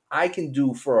what I can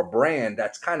do for a brand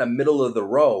that's kind of middle of the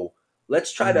row.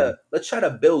 Let's try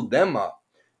to build them up,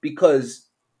 because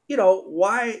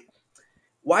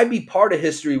why be part of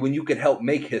history when you could help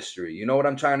make history? You know what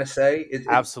I'm trying to say?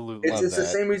 Absolutely. It's the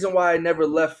same reason why I never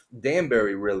left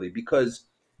Danbury, really, because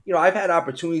I've had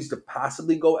opportunities to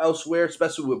possibly go elsewhere,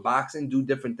 especially with boxing, do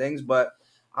different things, but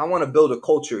I want to build a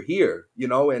culture here,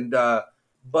 and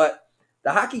but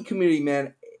the hockey community,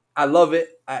 man, I love it,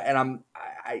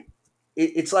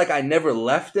 it's like I never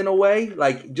left, in a way.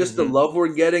 Like, just the love we're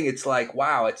getting, it's like,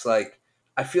 wow, it's like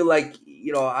I feel like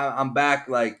I'm back,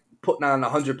 like putting on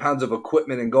 100 pounds of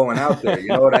equipment and going out there. You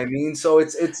know what I mean? So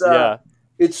it's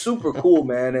super cool,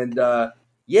 man. And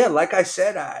like I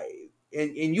said,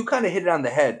 and you kind of hit it on the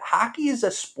head. Hockey is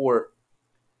a sport.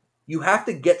 You have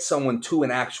to get someone to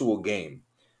an actual game.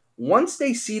 Once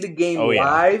they see the game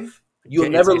live, you'll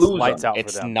never lose them.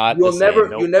 It's not the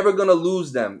same. You're never going to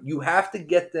lose them. You have to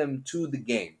get them to the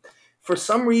game. For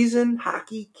some reason,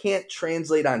 hockey can't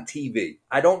translate on TV.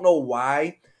 I don't know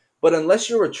why, but unless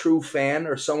you're a true fan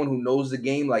or someone who knows the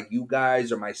game like you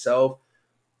guys or myself,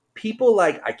 people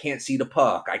like, I can't see the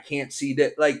puck. I can't see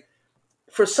that. Like,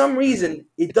 for some reason,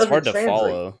 it doesn't hard to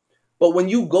translate. follow. But when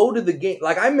you go to the game,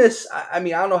 like, I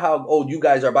don't know how old you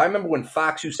guys are, but I remember when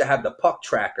Fox used to have the puck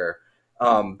tracker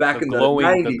back in the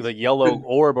 90s. The yellow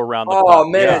orb around the puck. puck.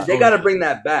 Man, they got to bring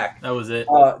that back. That was it.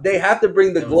 They have to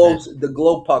bring the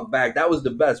glow puck back. That was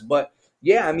the best. But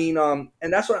yeah, I mean,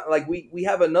 and that's what, like, we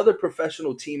have another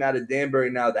professional team out of Danbury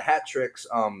now, the Hat Tricks.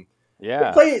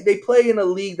 They play in a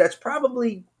league that's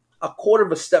probably a quarter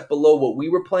of a step below what we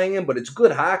were playing in, but it's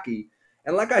good hockey.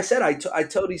 And like I said, I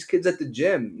tell these kids at the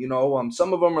gym,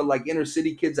 some of them are like inner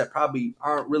city kids that probably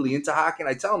aren't really into hockey. And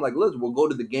I tell them, like, listen, we'll go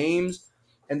to the games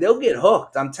and they'll get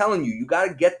hooked. I'm telling you, you got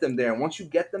to get them there. And once you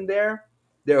get them there,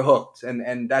 they're hooked.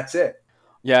 And that's it.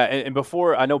 Yeah, and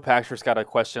before, I know Patrick's got a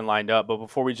question lined up, but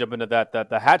before we jump into that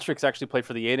the Hat Tricks actually played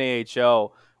for the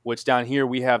NAHL, which down here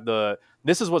we have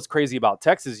this is what's crazy about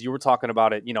Texas. You were talking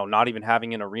about it, not even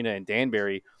having an arena in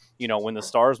Danbury. When the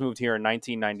Stars moved here in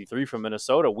 1993 from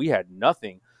Minnesota, we had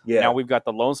nothing. Yeah. Now we've got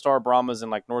the Lone Star Brahmas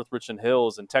in like North Richland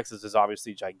Hills, and Texas is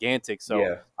obviously gigantic. So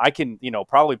Yeah. I can,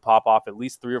 probably pop off at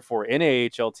least 3 or 4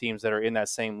 NAHL teams that are in that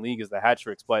same league as the Hat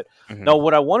Tricks. But no,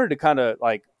 what I wanted to kind of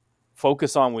like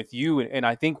focus on with you, and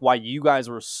I think why you guys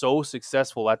were so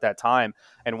successful at that time,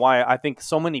 and why I think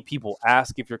so many people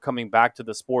ask if you're coming back to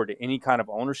the sport in any kind of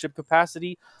ownership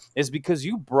capacity, is because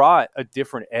you brought a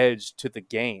different edge to the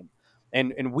game.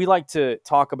 And we like to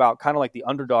talk about kind of like the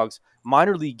underdogs.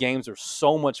 Minor league games are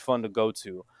so much fun to go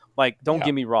to. Like, don't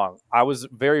get me wrong, I was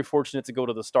very fortunate to go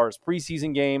to the Stars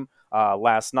preseason game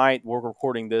last night. We're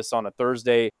recording this on a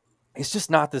Thursday. It's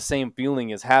just not the same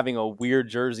feeling as having a weird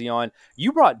jersey on.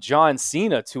 You brought John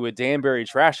Cena to a Danbury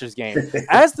Trashers game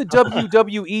as the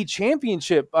WWE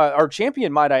championship or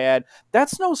champion, might I add.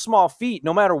 That's no small feat.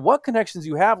 No matter what connections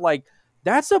you have, like,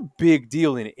 that's a big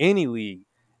deal in any league.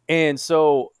 And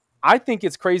so I think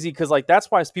it's crazy because, like,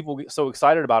 that's why people get so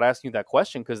excited about asking you that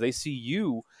question, because they see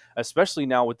you, especially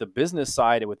now with the business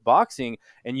side and with boxing,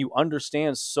 and you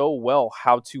understand so well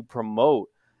how to promote.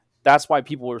 That's why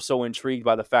people are so intrigued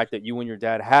by the fact that you and your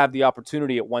dad have the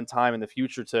opportunity at one time in the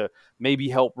future to maybe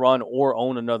help run or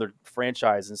own another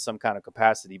franchise in some kind of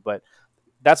capacity. But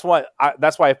that's why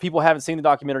if people haven't seen the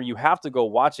documentary, you have to go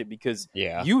watch it, because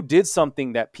you did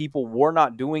something that people were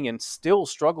not doing and still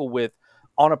struggle with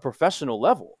on a professional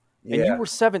level. Yeah. And you were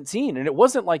 17, and it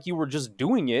wasn't like you were just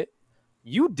doing it.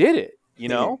 You did it,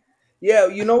 Yeah,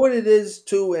 you know what it is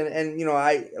too, and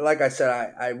I like I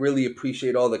said, I really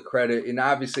appreciate all the credit, and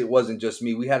obviously it wasn't just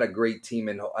me. We had a great team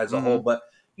as a whole, but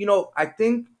I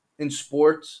think in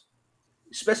sports,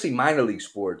 especially minor league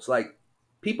sports, like,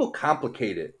 people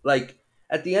complicate it. Like,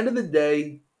 at the end of the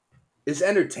day, it's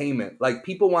entertainment. Like,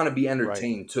 people want to be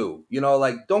entertained too.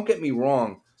 Like, don't get me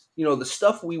wrong. The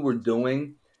stuff we were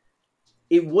doing,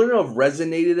 it wouldn't have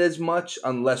resonated as much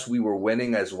unless we were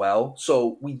winning as well.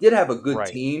 So we did have a good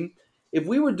team. If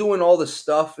we were doing all the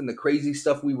stuff and the crazy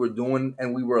stuff we were doing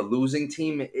and we were a losing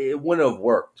team, it wouldn't have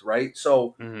worked, right?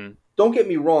 So don't get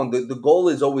me wrong. The goal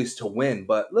is always to win.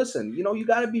 But listen, you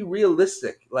got to be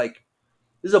realistic. Like,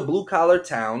 this is a blue-collar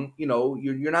town.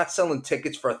 You're not selling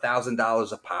tickets for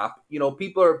 $1,000 a pop.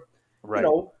 People are,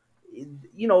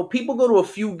 people go to a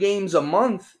few games a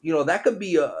month. That could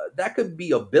be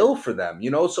a bill for them.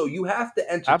 So you have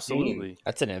to entertain. Absolutely,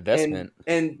 that's an investment.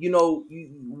 And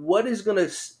what is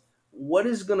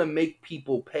gonna make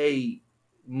people pay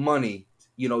money?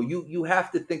 You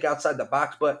have to think outside the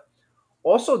box, but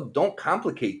also don't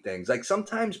complicate things. Like,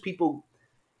 sometimes people,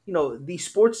 these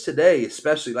sports today,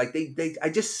 especially, like, I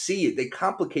just see it. They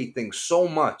complicate things so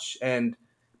much, and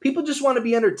people just want to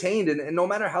be entertained. And no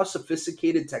matter how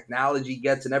sophisticated technology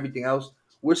gets and everything else,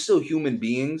 we're still human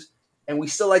beings, and we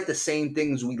still like the same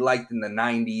things we liked in the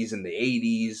 90s and the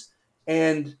 80s.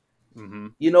 And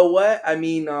you know what? I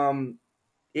mean,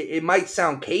 it might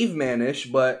sound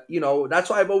cavemanish, but, that's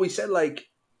why I've always said, like,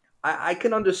 I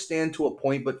can understand to a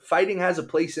point, but fighting has a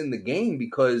place in the game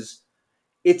because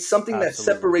it's something that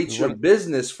separates your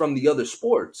business from the other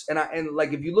sports. And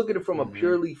like, if you look at it from a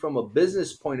purely from a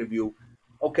business point of view,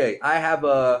 okay, I have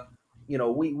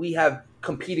we have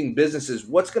competing businesses.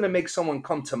 What's going to make someone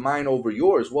come to mine over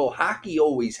yours? Well, hockey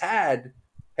always had,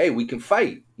 hey, we can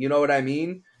fight. You know what I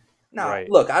mean? Now,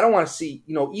 look, I don't want to see,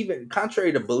 even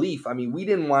contrary to belief, I mean, we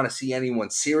didn't want to see anyone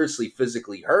seriously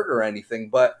physically hurt or anything,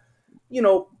 but,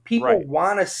 people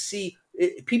want to see.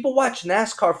 People watch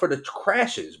NASCAR for the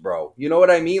crashes, bro. You know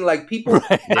what I mean? Like, people,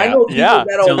 I know people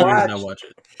that'll watch.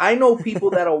 I know people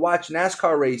that'll watch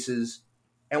NASCAR races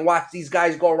and watch these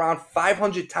guys go around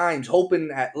 500 times, hoping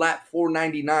at lap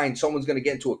 499 someone's going to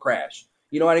get into a crash.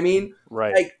 You know what I mean?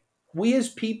 Right. Like, we as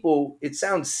people, it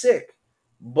sounds sick,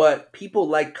 but people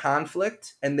like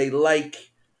conflict, and they like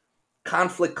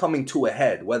conflict coming to a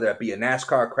head, whether it be a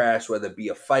NASCAR crash, whether it be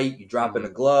a fight, you drop in the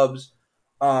gloves.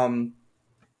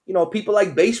 People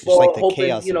like baseball, like hoping,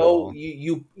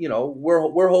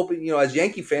 we're hoping, as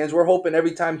Yankee fans, we're hoping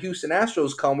every time Houston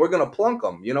Astros come, we're going to plunk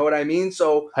them. You know what I mean?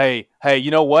 So, hey,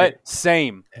 you know what?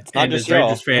 Same. It's not just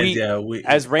Rangers fans.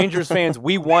 As Rangers fans,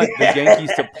 we want the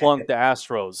Yankees to plunk the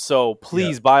Astros. So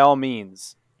please, by all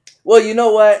means. Well, you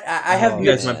know what? I have You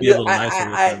guys mixed. might be a little nicer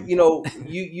with I, him. you know,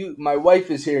 my wife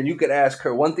is here, and you could ask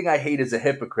her. One thing I hate is a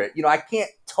hypocrite. You know, I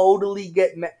can't totally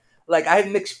get like I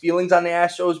have mixed feelings on the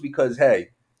Astros because hey,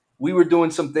 we were doing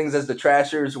some things as the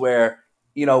Trashers where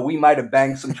we might have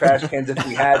banged some trash cans if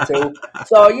we had to.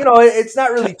 So it's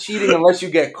not really cheating unless you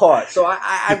get caught. So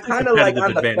I'm kind of like Competitive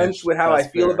on the fence advantage. with how I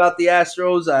That's feel fair. about the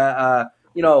Astros.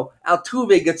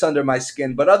 Altuve gets under my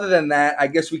skin, but other than that, I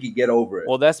guess we could get over it.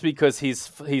 Well, that's because he's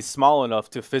small enough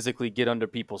to physically get under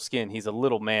people's skin. He's a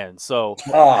little man, so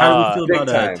How do we feel big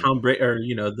about time. Tom Brady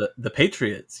or the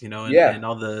Patriots? Yeah. And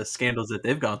all the scandals that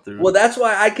they've gone through. Well, that's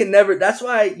why I can never. That's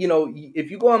why if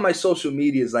you go on my social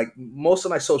medias, like most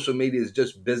of my social media is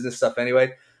just business stuff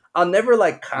anyway. I'll never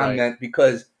like comment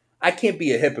because I can't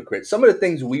be a hypocrite. Some of the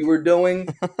things we were doing,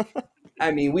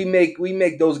 I mean, we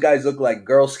make those guys look like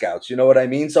Girl Scouts. You know what I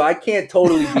mean? So I can't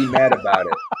totally be mad about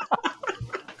it.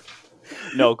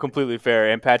 No, completely fair.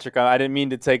 And Patrick, I didn't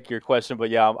mean to take your question, but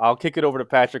yeah, I'll kick it over to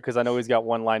Patrick because I know he's got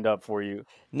one lined up for you.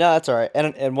 No, that's all right.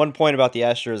 And one point about the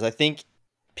Astros, I think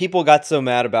people got so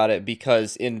mad about it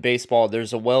because in baseball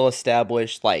there's a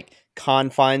well-established like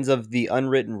confines of the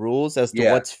unwritten rules as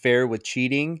to what's fair with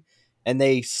cheating, and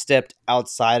they stepped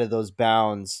outside of those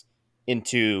bounds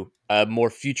into a more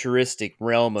futuristic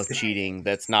realm of cheating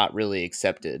that's not really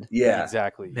accepted. Yeah,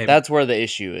 exactly. That's where the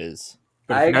issue is.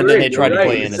 I agree. And then they tried to You're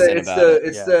play right. innocent It's about it.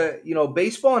 It's the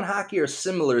baseball and hockey are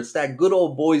similar. It's that good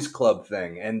old boys club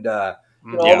thing, and all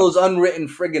those unwritten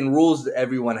friggin' rules that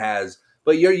everyone has.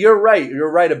 But you're right. You're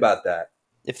right about that.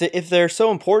 If they're so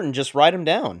important, just write them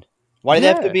down. Why do they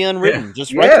have to be unwritten?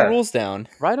 Just write the rules down.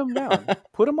 Write them down.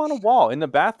 Put them on a wall in the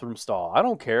bathroom stall. I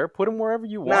don't care. Put them wherever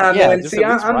you want. Nah, man. Just See,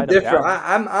 at least I'm write them different.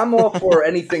 down. I'm all for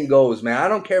anything goes, man. I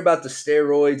don't care about the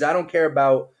steroids. I don't care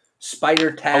about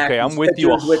spider tack. Okay, I'm with you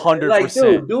 100%. Like,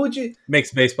 dude, do what you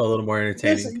makes baseball a little more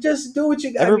entertaining. Just do what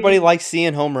you. Everybody likes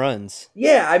seeing home runs.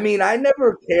 Yeah, I mean, I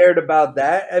never cared about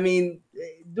that. I mean,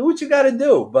 do what you got to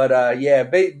do. But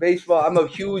baseball. I'm a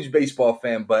huge baseball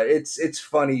fan, but it's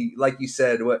funny, like you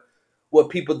said, what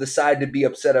people decide to be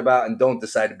upset about and don't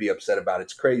decide to be upset about.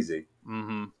 It's crazy.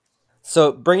 Mm-hmm.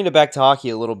 So bringing it back to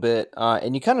hockey a little bit,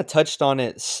 and you kind of touched on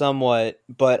it somewhat,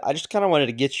 but I just kind of wanted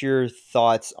to get your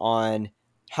thoughts on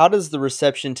how does the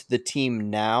reception to the team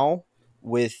now,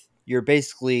 with you're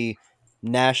basically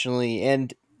nationally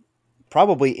and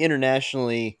probably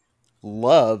internationally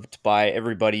loved by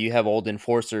everybody. You have old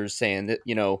enforcers saying that,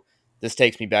 this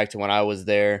takes me back to when I was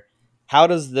there. How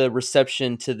does the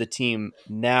reception to the team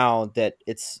now that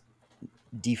it's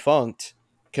defunct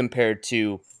compared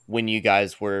to when you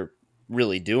guys were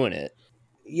really doing it?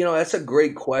 That's a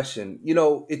great question.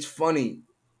 It's funny.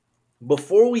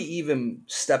 Before we even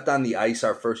stepped on the ice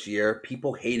our first year,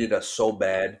 people hated us so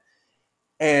bad.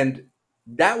 And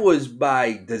that was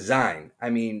by design. I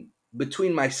mean,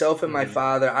 between myself and my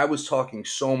father, I was talking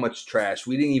so much trash.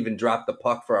 We didn't even drop the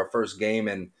puck for our first game,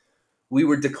 and we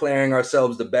were declaring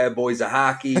ourselves the bad boys of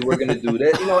hockey. We're going to do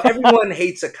this. Everyone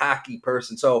hates a cocky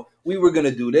person. So we were going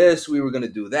to do this. We were going to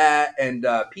do that. And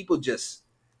people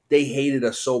they hated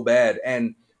us so bad.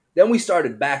 And then we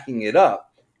started backing it up,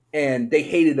 and they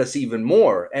hated us even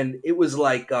more. And it was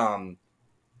like, oh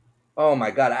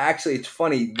my God. Actually, it's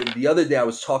funny. The other day I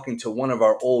was talking to one of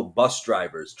our old bus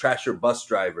drivers, Trasher bus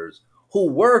drivers, who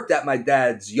worked at my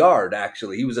dad's yard,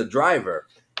 actually. He was a driver.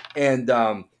 And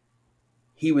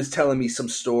he was telling me some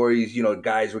stories,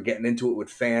 guys were getting into it with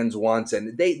fans once,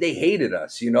 and they hated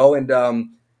us, and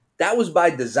that was by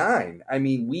design. I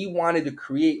mean, we wanted to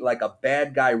create like a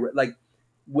bad guy, like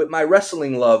with my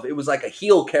wrestling love, it was like a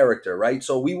heel character, right?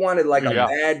 So we wanted like a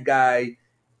bad guy.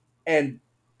 And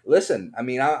listen, I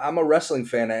mean, I'm a wrestling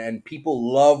fan, and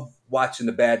people love watching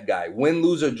the bad guy. Win,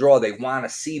 lose, or draw, they want to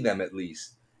see them at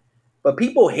least. But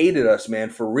people hated us, man,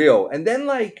 for real. And then,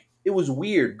 like, it was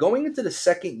weird. Going into the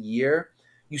second year,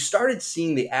 you started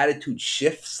seeing the attitude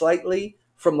shift slightly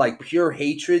from, like, pure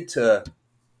hatred to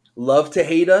love to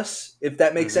hate us, if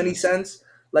that makes any sense.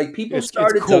 Like, people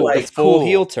started to, like... It's full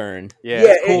heel turn. Yeah,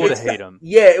 it's cool to hate them.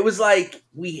 Yeah, it was like,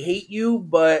 we hate you,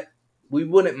 but we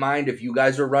wouldn't mind if you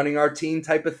guys were running our team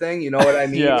type of thing. You know what I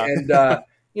mean? Yeah. And,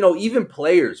 even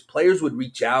players would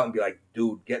reach out and be like,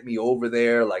 dude, get me over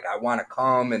there. Like, I want to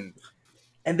come. And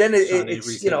then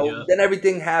it's then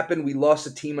everything happened. We lost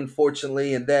the team,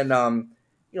 unfortunately. And then, a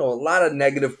lot of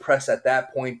negative press at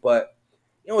that point. But,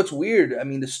 it's weird. I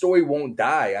mean, the story won't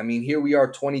die. I mean, here we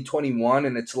are 2021,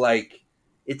 and it's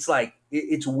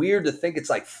weird to think it's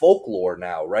like folklore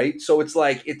now, right? So it's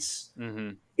like, it's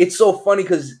so funny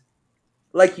because,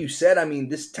 like you said, I mean,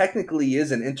 this technically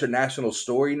is an international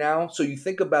story now. So you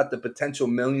think about the potential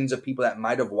millions of people that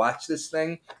might have watched this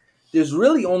thing. there's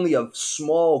really only a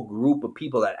small group of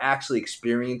people that actually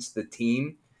experienced the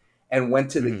team and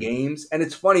went to the Mhm. games. And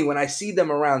it's funny when I see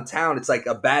them around town, it's like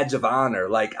a badge of honor.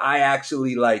 Like I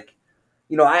actually like,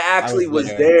 I actually was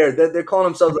there. They're calling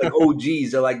themselves like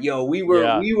OGs. They're like, yo, we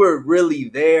Yeah. were really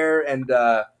there, and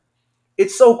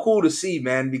it's so cool to see,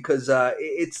 man, because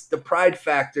it's the pride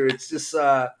factor. It's just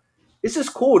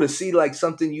cool to see like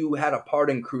something you had a part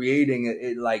in creating.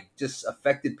 It like just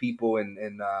affected people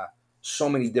in so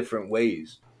many different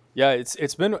ways. Yeah,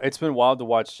 it's been wild to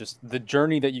watch just the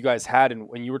journey that you guys had, and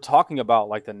when you were talking about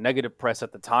like the negative press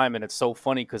at the time, and it's so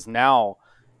funny because now,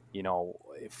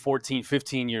 14,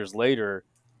 15 years later,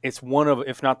 it's one of,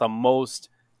 if not the most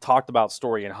talked about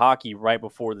story in hockey right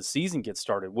before the season gets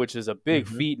started, which is a big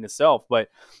Mm-hmm. feat in itself. But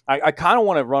I kind of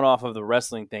want to run off of the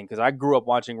wrestling thing because I grew up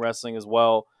watching wrestling as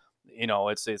well.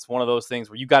 It's one of those things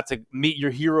where you got to meet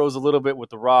your heroes a little bit with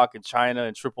The Rock and China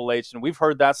and Triple H, and we've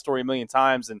heard that story a million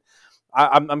times. And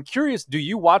I'm curious, do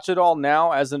you watch it all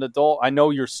now as an adult? I know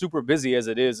you're super busy as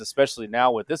it is, especially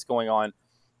now with this going on.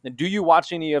 And do you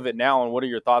watch any of it now, and what are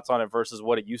your thoughts on it versus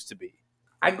what it used to be?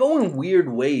 I go in weird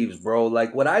waves, bro.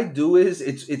 Like what I do is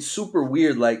it's super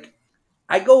weird. Like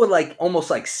I go in like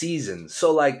almost like seasons.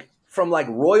 So like from like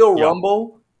Royal Yep.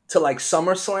 Rumble to like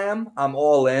SummerSlam, I'm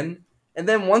all in. And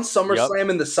then once Yep. SummerSlam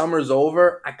and the summer's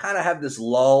over, I kind of have this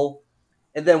lull.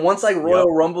 And then once like Yep.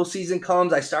 Royal Rumble season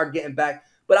comes, I start getting back.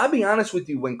 But I'll be honest with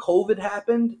you, when COVID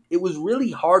happened, it was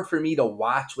really hard for me to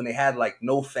watch when they had like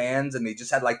no fans and they just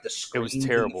had like the It was screens and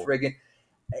terrible. friggin'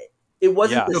 it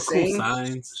wasn't Yeah. the No cool same.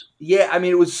 signs. Yeah, I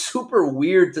mean it was super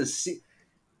weird to see.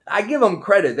 I give them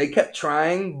credit. They kept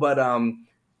trying, but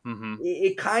Hmm.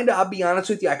 it kind of, I'll be honest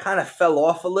with you, I kind of fell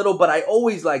off a little, but I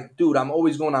always like, dude, I'm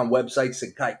always going on websites to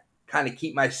kind of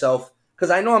keep myself, because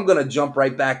I know I'm going to jump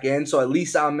right back in. So at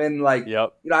least I'm in like,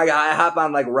 Yep. I hop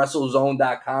on like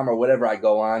WrestleZone.com or whatever I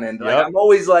go on. And like, Yep. I'm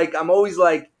always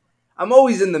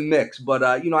in the mix. But,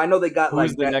 I know they got Who's like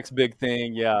the that. next big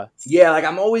thing? Yeah. Yeah, like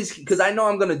I'm always, because I know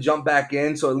I'm going to jump back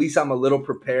in. So at least I'm a little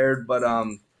prepared. But,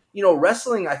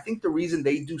 wrestling, I think the reason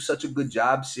they do such a good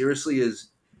job, seriously, is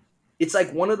it's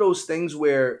like one of those things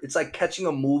where it's like catching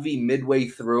a movie midway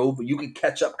through, but you can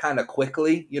catch up kind of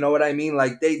quickly. You know what I mean?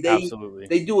 Like Absolutely.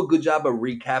 they do a good job of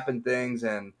recapping things,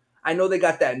 and I know they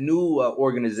got that new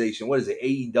organization. What is it,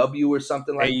 AEW or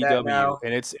something like that AEW, now?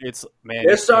 and it's man,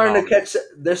 it's phenomenal.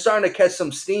 They're starting to catch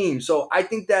some steam. So I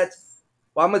think that's,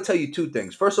 well, I'm gonna tell you two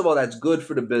things. First of all, that's good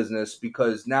for the business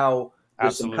because now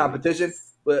there's some Absolutely. competition,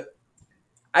 but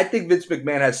I think Vince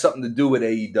McMahon has something to do with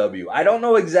AEW. I don't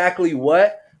know exactly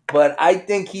what, but I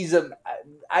think he's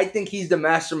the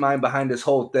mastermind behind this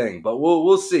whole thing. But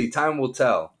we'll see. Time will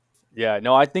tell. Yeah,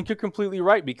 no, I think you're completely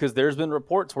right because there's been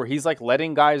reports where he's like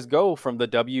letting guys go from the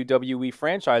WWE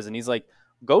franchise, and he's like,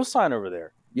 "Go sign over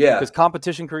there," Yeah. because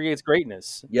competition creates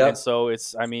greatness, and Yep. so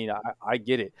it's. I mean, I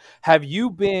get it. Have you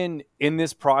been in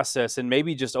this process, and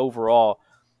maybe just overall,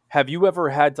 have you ever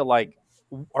had to like,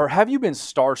 or have you been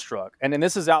starstruck? And then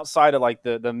this is outside of like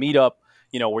the meetup,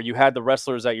 where you had the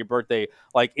wrestlers at your birthday,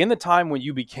 like in the time when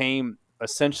you became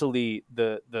essentially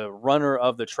the runner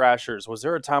of the Trashers. Was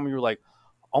there a time where you were like,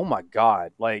 oh my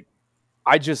God, like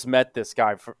I just met this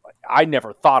guy. I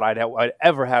never thought I'd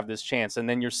ever have this chance. And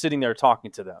then you're sitting there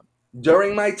talking to them.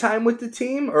 During my time with the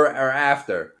team or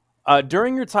after?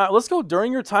 During your time, let's go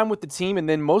during your time with the team. And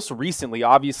then most recently,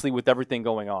 obviously, with everything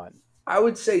going on. I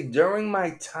would say during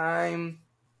my time,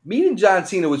 meeting John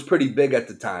Cena was pretty big at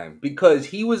the time because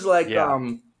he was like, Yeah.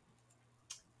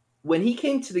 when he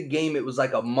came to the game, it was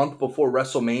like a month before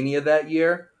WrestleMania that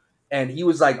year. And he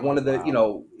was like one Oh, of the,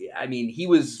 wow. I mean, he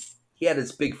had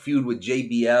this big feud with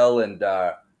JBL and,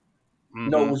 it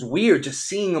Mm-hmm. was weird just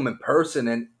seeing him in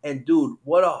person. And dude,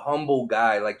 what a humble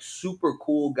guy, like super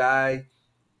cool guy.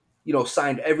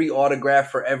 Signed every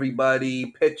autograph for everybody,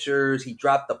 pictures. He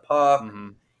dropped the puck. Mm-hmm.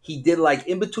 He did like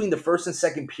in between the first and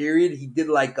second period. He did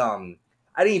like I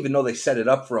didn't even know they set it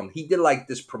up for him. He did like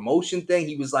this promotion thing.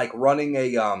 He was like running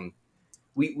a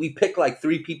we picked like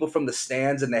three people from the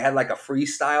stands and they had like a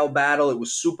freestyle battle. It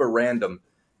was super random,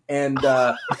 and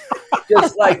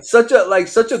just like such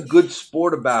a good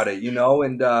sport about it,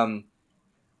 And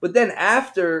but then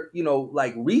after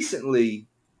like recently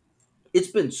it's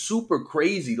been super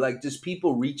crazy. Like just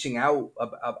people reaching out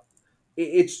about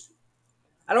it's.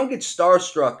 I don't get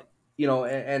starstruck,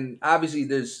 and obviously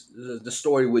there's the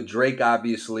story with Drake,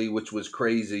 obviously, which was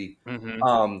crazy. Mm-hmm.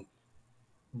 Um,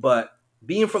 but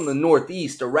being from the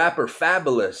Northeast, the rapper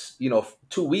Fabulous,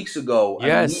 2 weeks ago, I mean,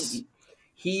 Yes.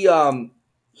 he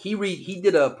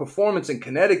did a performance in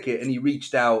Connecticut, and he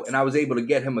reached out, and I was able to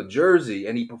get him a jersey,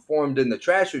 and he performed in the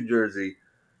Trasher jersey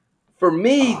For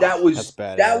me, that was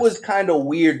badass. kind of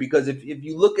weird because if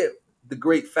you look at the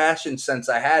great fashion sense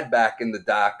I had back in the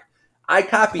doc, I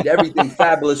copied everything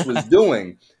Fabulous was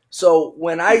doing. So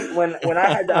when I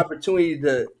had the opportunity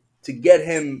to get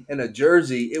him in a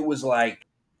jersey, it was like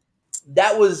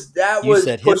that You was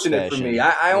said hip pushing it for me.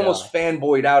 fashion. I Yeah. almost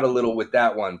fanboyed out a little with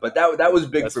that one, but that was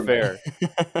big That's for me. fair.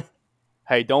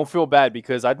 Hey, don't feel bad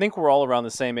because I think we're all around the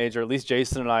same age, or at least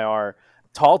Jason and I are.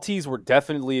 Tall tees were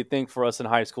definitely a thing for us in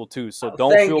high school too. So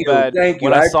don't Thank feel you, bad. thank you.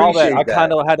 When I I saw that, I appreciate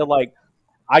kind that. of had to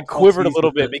I All quivered a tees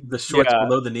little with bit. the shorts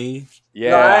below the knee.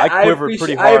 No, I quivered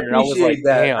pretty I hard, and I was like, appreciate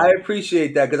that. I damn.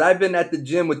 appreciate that because I've been at the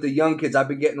gym with the young kids. I've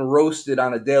been getting roasted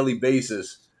on a daily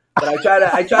basis, but I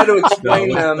try to No, explain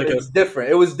with them like a it's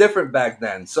different. It was different back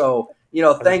then. So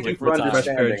thank you for Different time. fresh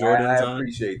pair of understanding. I Jordans on.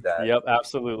 appreciate that. Yep,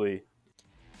 absolutely.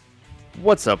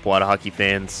 What's up, Wada Hockey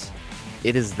fans?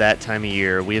 It is that time of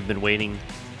year. We have been waiting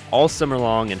all summer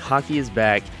long, and hockey is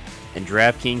back, and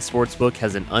DraftKings Sportsbook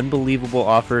has an unbelievable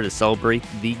offer to celebrate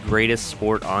the greatest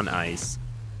sport on ice.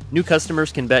 New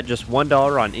customers can bet just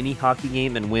 $1 on any hockey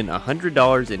game and win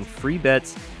 $100 in free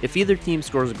bets if either team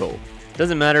scores a goal.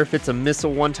 Doesn't matter if it's a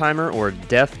missile one-timer or a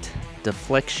deft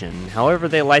deflection, however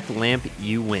they light the lamp,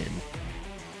 you win.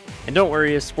 And don't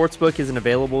worry, if Sportsbook isn't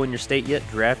available in your state yet,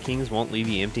 DraftKings won't leave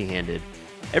you empty-handed.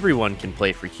 Everyone can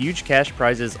play for huge cash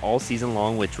prizes all season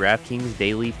long with DraftKings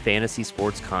daily fantasy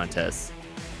sports contests.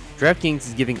 DraftKings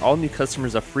is giving all new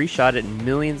customers a free shot at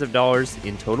millions of dollars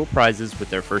in total prizes with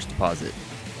their first deposit.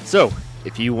 So,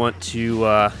 if you want to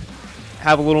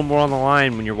have a little more on the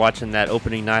line when you're watching that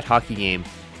opening night hockey game,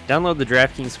 download the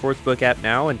DraftKings Sportsbook app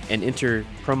now and enter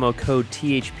promo code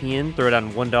THPN, throw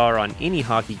down $1 on any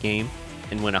hockey game,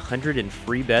 and win 100 in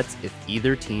free bets if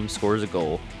either team scores a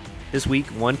goal. This week,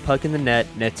 one puck in the net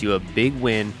nets you a big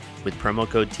win with promo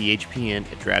code THPN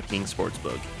at DraftKings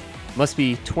Sportsbook. Must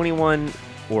be 21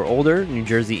 or older, New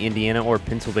Jersey, Indiana, or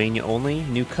Pennsylvania only.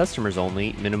 New customers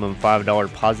only. Minimum $5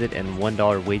 deposit and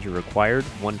 $1 wager required.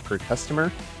 One per customer.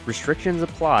 Restrictions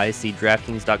apply. See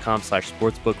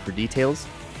DraftKings.com/sportsbook for details.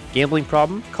 Gambling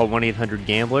problem? Call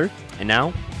 1-800-GAMBLER. And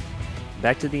now,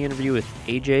 back to the interview with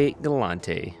AJ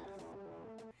Galante.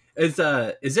 Is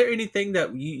there anything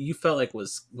that you felt like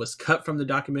was cut from the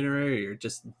documentary or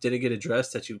just didn't get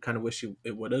addressed that you kind of wish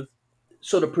it would have?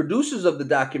 So the producers of the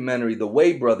documentary, the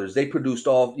Way brothers, they produced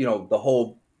all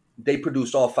they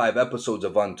produced all 5 episodes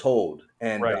of Untold,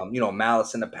 and Right.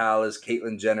 Malice in the Palace,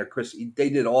 Caitlyn Jenner, Chris, they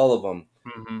did all of them,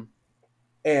 Mm-hmm.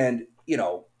 and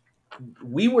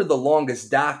we were the longest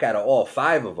doc out of all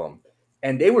 5 of them.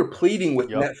 And they were pleading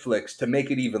with Yep. Netflix to make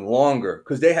it even longer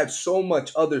because they had so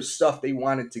much other stuff they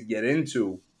wanted to get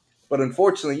into. But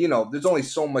unfortunately, there's only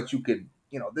so much you could,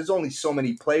 there's only so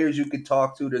many players you could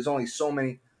talk to. There's only so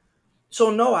many.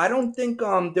 So no, I don't think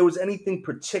there was anything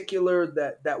particular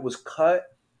that was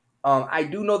cut. I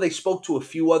do know they spoke to a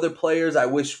few other players. I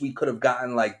wish we could have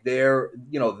gotten like them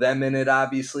in it,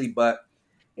 obviously, but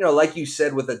like you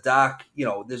said with a doc,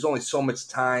 there's only so much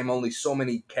time, only so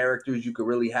many characters you could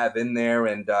really have in there,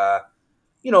 and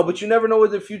but you never know where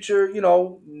the future,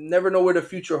 never know where the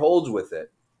future holds with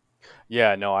it.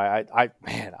 Yeah, no,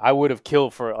 man, I would have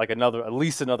killed for like at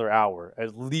least another hour,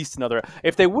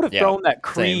 If they would have thrown that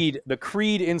the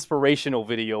Creed inspirational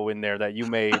video in there that you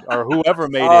made or whoever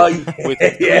made it with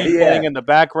Creed playing in the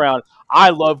background.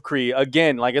 I love Creed.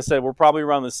 Again, like I said, we're probably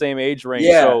around the same age range.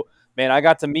 Yeah. So, man, I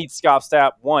got to meet Scott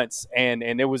Stapp once, and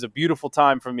it was a beautiful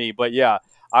time for me. But yeah,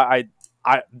 I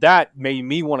that made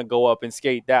me want to go up and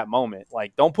skate that moment.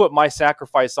 Like, don't put my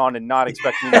sacrifice on and not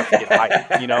expect me not to get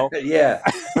hyped, Yeah.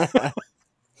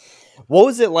 What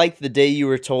was it like the day you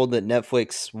were told that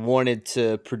Netflix wanted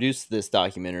to produce this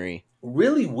documentary?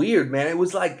 Really weird, man. It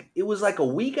was like a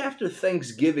week after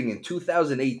Thanksgiving in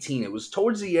 2018. It was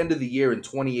towards the end of the year in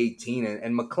 2018,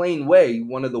 and McLean Way,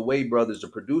 one of the Way brothers, the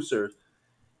producer,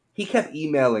 he kept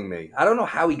emailing me. I don't know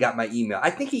how he got my email. I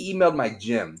think he emailed my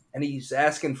gym, and he's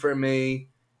asking for me.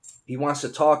 He wants to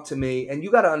talk to me. And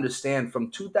you got to understand,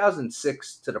 from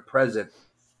 2006 to the present,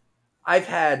 I've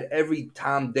had every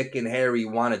Tom, Dick, and Harry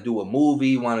want to do a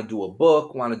movie, want to do a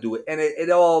book, want to do it. And it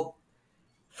all,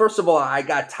 first of all, I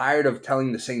got tired of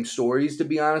telling the same stories, to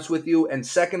be honest with you. And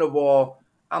second of all,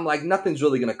 I'm like, nothing's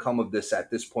really going to come of this at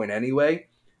this point anyway.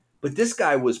 But this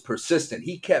guy was persistent.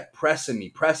 He kept pressing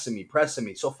me.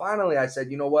 So finally I said,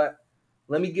 you know what?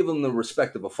 Let me give him the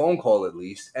respect of a phone call at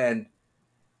least. And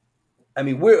I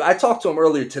mean, I talked to him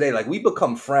earlier today. Like, we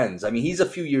become friends. I mean, he's a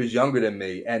few years younger than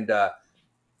me. And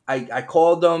I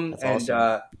called him. That's and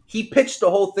awesome. He pitched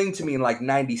the whole thing to me in like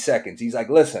 90 seconds. He's like,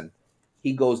 listen,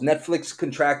 he goes, Netflix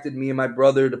contracted me and my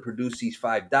brother to produce these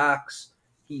 5 docs.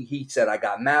 He said, I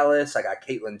got Malice. I got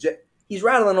Caitlyn Jenner. he's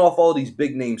rattling off all these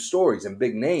big name stories and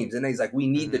big names, and he's like, we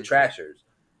need the Trashers,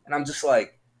 and I'm just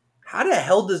like, how the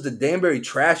hell does the Danbury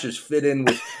Trashers fit in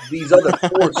with these other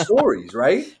 4 stories,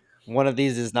 right? One of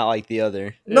these is not like the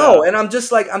other. No, and I'm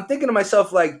just like, I'm thinking to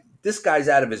myself, like, this guy's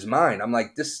out of his mind. I'm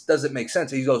like, this doesn't make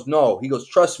sense. He goes, no. He goes,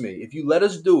 trust me. If you let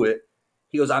us do it,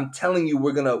 he goes, I'm telling you,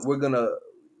 we're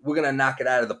gonna knock it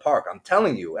out of the park. I'm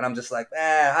telling you. And I'm just like,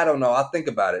 I don't know. I'll think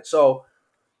about it. So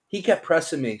he kept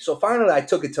pressing me. So finally, I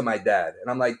took it to my dad, and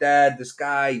I'm like, Dad, this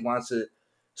guy, he wants to.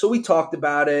 So we talked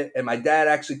about it, and my dad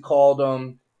actually called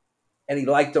him, and he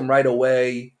liked him right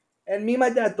away. And me and my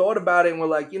dad thought about it, and we're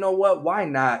like, you know what? Why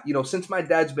not? You know, since my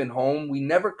dad's been home, we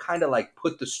never kind of like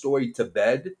put the story to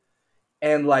bed.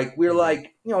 And like, we're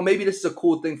like, you know, maybe this is a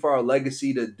cool thing for our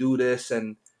legacy to do this.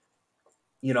 And,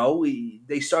 you know,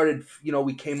 they started, you know,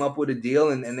 we came up with a deal,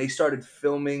 and they started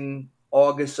filming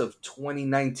August of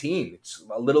 2019. It's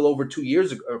a little over 2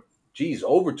 years ago, or geez,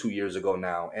 over 2 years ago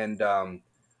now. And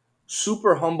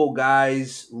super humble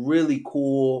guys, really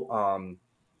cool.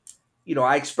 You know,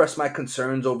 I expressed my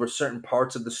concerns over certain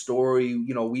parts of the story.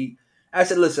 You know, I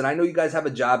said, listen, I know you guys have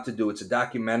a job to do. It's a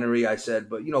documentary. I said,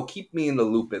 but, you know, keep me in the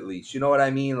loop at least. You know what I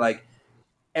mean? Like,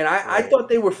 and I thought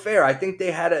they were fair. I think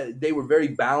they were very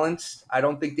balanced. I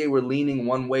don't think they were leaning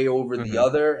one way over the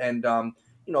other. And,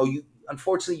 you know,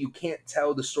 unfortunately, you can't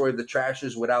tell the story of the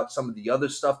Trashers without some of the other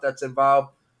stuff that's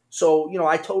involved. So, you know,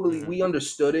 we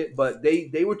understood it, but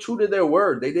they were true to their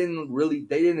word. They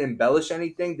didn't embellish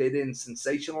anything. They didn't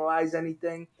sensationalize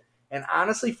anything. And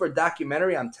honestly, for a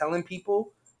documentary, I'm telling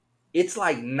people, it's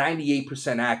like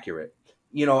 98% accurate,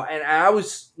 you know, and I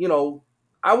was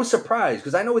surprised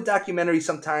because I know with documentaries,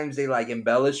 sometimes they like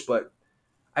embellish, but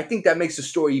I think that makes the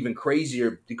story even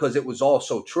crazier because it was all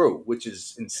so true, which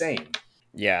is insane.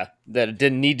 Yeah, that it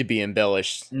didn't need to be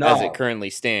embellished No. as it currently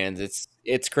stands.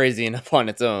 It's crazy enough on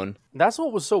its own. That's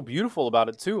what was so beautiful about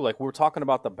it too. Like, we're talking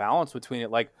about the balance between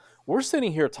it. Like, we're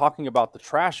sitting here talking about the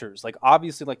Trashers. Like,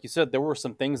 obviously, like you said, there were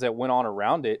some things that went on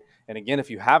around it. And again, if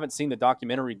you haven't seen the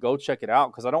documentary, go check it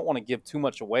out because I don't want to give too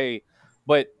much away.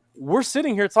 But we're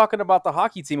sitting here talking about the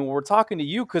hockey team, and we're talking to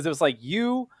you because it was like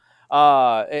you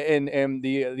and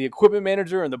the equipment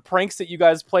manager and the pranks that you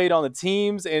guys played on the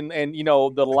teams, and you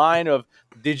know, the line of,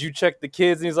 did you check the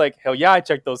kids? And he's like, hell yeah, I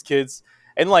checked those kids.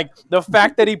 And like the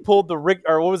fact that he pulled the Rick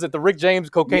James,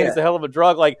 cocaine is a hell of a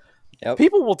drug. Like,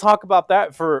 people will talk about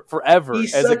that for forever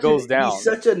it goes down. He's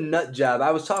such a nut job.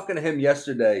 I was talking to him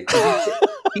yesterday.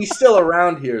 He's still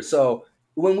around here. So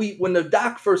when the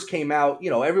doc first came out, you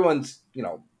know, everyone's, you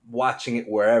know, watching it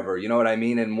wherever, you know what I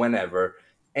mean, and whenever.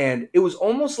 And it was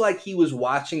almost like he was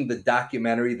watching the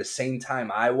documentary the same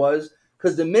time I was,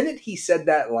 because the minute he said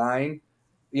that line,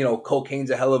 you know,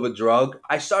 cocaine's a hell of a drug,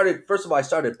 I started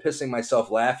pissing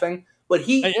myself laughing. But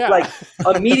like,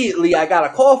 immediately I got a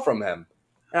call from him,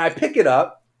 and I pick it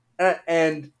up,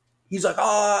 and he's like,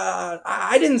 "Oh,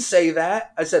 I didn't say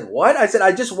that." I said, "What?" I said,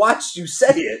 "I just watched you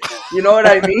say it." You know what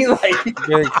I mean? Like,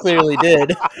 very clearly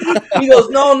did. He goes,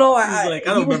 "No."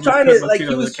 He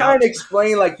was trying to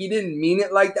explain, like, he didn't mean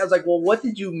it like that. I was like, "Well, what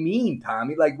did you mean,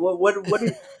 Tommy? Like, what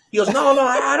did?" He goes, "No,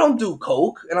 I don't do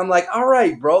coke." And I'm like, "All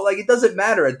right, bro. Like, it doesn't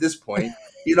matter at this point."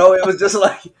 You know, it was just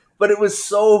like, but it was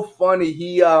so funny.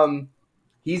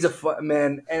 He's a fun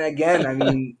man. And again, I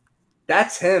mean,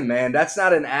 that's him, man. That's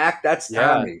not an act. That's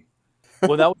Tommy.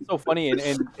 Well, that was so funny,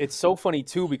 and it's so funny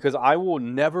too because I will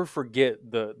never forget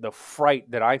the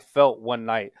fright that I felt one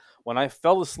night when I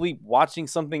fell asleep watching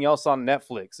something else on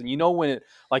Netflix. And you know, when it,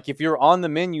 like, if you're on the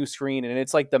menu screen and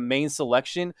it's like the main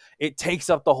selection, it takes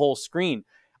up the whole screen.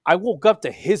 I woke up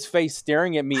to his face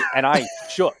staring at me, and I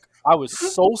shook. I was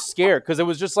so scared because it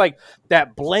was just like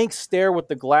that blank stare with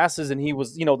the glasses, and he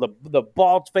was, you know, the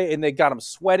bald face, and they got him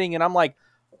sweating, and I'm like,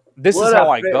 this is how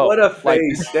I go. What a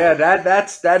face! Like, yeah,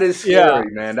 that is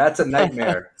scary, man. That's a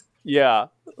nightmare. Yeah.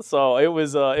 So it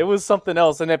was something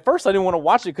else, and at first I didn't want to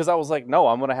watch it because I was like, no,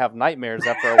 I'm gonna have nightmares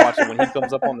after I watch it when he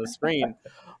comes up on the screen.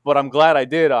 But I'm glad I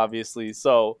did, obviously.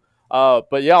 So,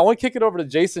 but yeah, I want to kick it over to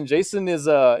Jason. Jason is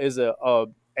a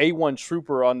A1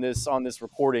 trooper on this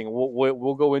recording.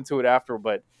 We'll go into it after,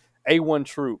 but A1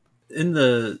 troop. In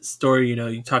the story, you know,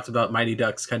 you talked about Mighty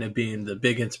Ducks kind of being the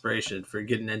big inspiration for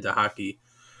getting into hockey.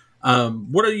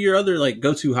 What are your other like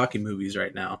go-to hockey movies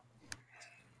right now?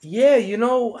 Yeah, you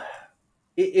know,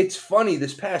 it's funny.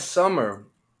 This past summer,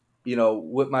 you know,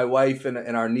 with my wife and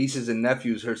our nieces and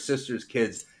nephews, her sister's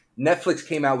kids, Netflix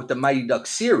came out with the Mighty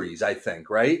Ducks series, I think,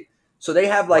 right? So they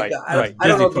have like, I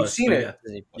don't know if you've seen it.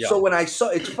 Yeah. So when I saw,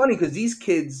 it's funny because these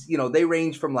kids, you know, they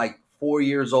range from like 4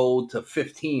 years old to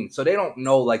 15. So they don't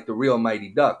know like the real Mighty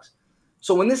Ducks.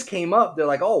 So when this came up, they're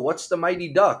like, "Oh, what's the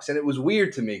Mighty Ducks?" And it was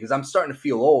weird to me because I'm starting to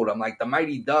feel old. I'm like, the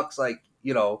Mighty Ducks, like,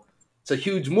 it's a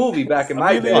huge movie back in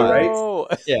my day,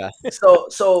 right? Yeah.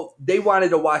 So they wanted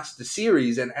to watch the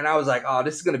series, and I was like, "Oh,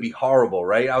 this is gonna be horrible,"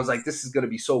 right? I was like, "This is gonna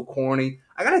be so corny."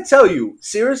 I gotta tell you,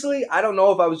 seriously, I don't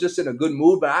know if I was just in a good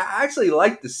mood, but I actually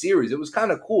liked the series. It was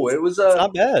kind of cool. It was It's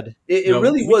not bad. it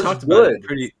really we was talked about good. it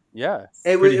pretty.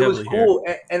 It pretty was heavily cool,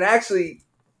 and actually,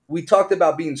 we talked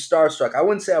about being starstruck. I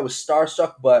wouldn't say I was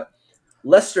starstruck, but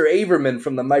Lester Averman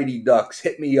from the Mighty Ducks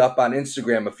hit me up on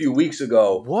Instagram a few weeks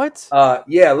ago. What?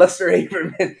 Yeah, Lester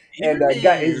Averman, and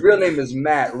his real name is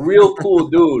Matt. Real cool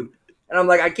dude. And I'm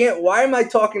like, I can't. Why am I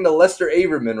talking to Lester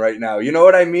Averman right now? You know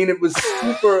what I mean? It was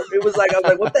super. It was like I was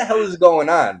like, what the hell is going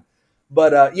on?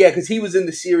 But yeah, because he was in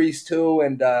the series too,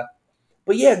 and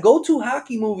but yeah, go-to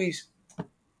hockey movies.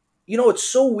 It's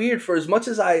so weird. For as much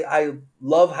as I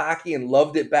love hockey and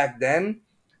loved it back then,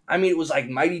 I mean, it was like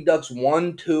Mighty Ducks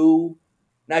 1, 2.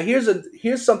 Now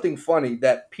here's something funny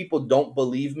that people don't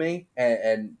believe me,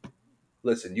 and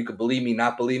listen, you could believe me,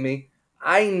 not believe me.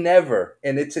 I never,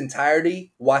 in its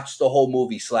entirety, watched the whole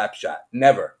movie Slapshot.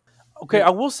 Never. Okay,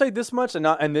 I will say this much,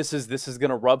 and this is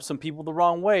going to rub some people the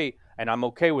wrong way, and I'm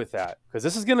okay with that because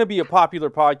this is going to be a popular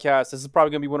podcast. This is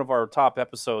probably going to be one of our top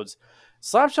episodes.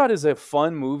 Slapshot is a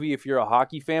fun movie if you're a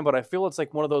hockey fan, but I feel it's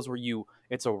like one of those where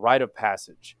it's a rite of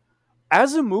passage.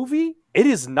 As a movie, it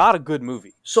is not a good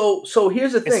movie. So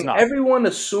here's the thing. Everyone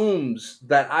assumes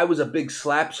that I was a big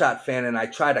Slapshot fan and I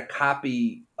try to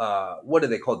copy what are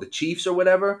they called? The Chiefs or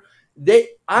whatever.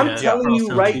 I'm telling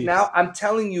you right now, I'm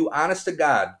telling you honest to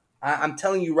God, I'm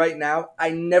telling you right now, I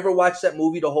never watched that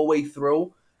movie the whole way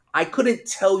through. I couldn't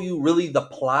tell you really the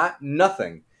plot,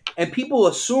 nothing. And people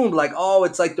assumed like, oh,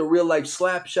 it's like the real life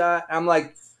Slapshot. I'm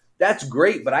like, that's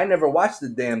great, but I never watched the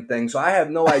damn thing, so I have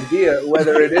no idea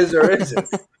whether it is or isn't.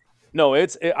 No,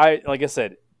 like I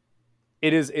said,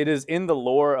 it is in the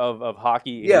lore of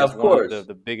hockey. Yeah, of course. One of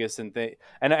the biggest and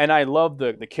I love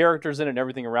the characters in it and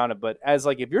everything around it. But as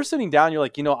like if you're sitting down, you're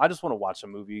like, I just want to watch a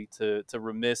movie to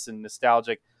reminisce and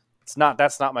nostalgic.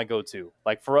 That's not my go-to.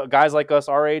 Like for guys like us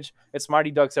our age, it's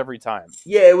Mighty Ducks every time.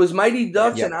 Yeah, it was Mighty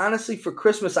Ducks, and honestly, for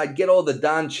Christmas, I'd get all the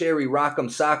Don Cherry Rock'em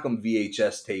Sock'em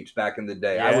VHS tapes back in the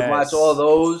day. Yes. I would watch all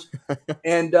those,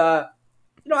 and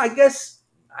I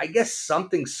guess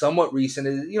something somewhat recent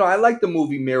is, I like the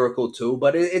movie Miracle too,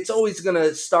 but it's always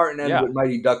gonna start and end with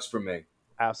Mighty Ducks for me.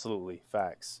 Absolutely,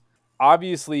 facts.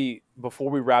 Obviously, before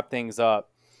we wrap things up,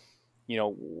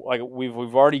 like we've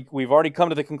already come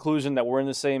to the conclusion that we're in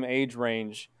the same age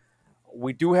range.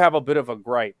 We do have a bit of a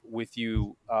gripe with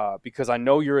you because I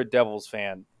know you're a Devils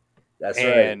fan. That's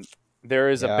and right. There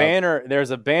is a banner. There's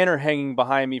a banner hanging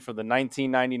behind me for the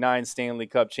 1999 Stanley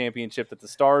Cup championship that the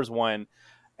Stars won,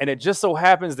 and it just so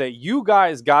happens that you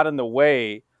guys got in the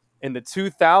way in the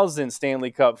 2000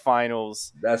 Stanley Cup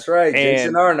Finals. That's right.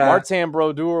 Jason Arnott. Martin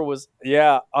Brodeur was,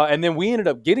 and then we ended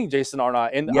up getting Jason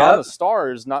Arnott on the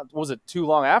Stars. Was it too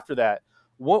long after that?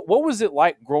 What was it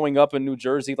like growing up in New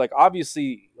Jersey? Like,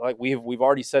 obviously, like we've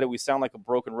already said it, we sound like a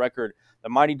broken record. The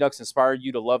Mighty Ducks inspired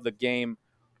you to love the game.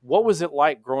 What was it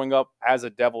like growing up as a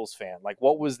Devils fan? Like,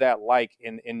 what was that like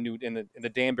in the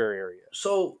Danbury area?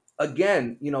 So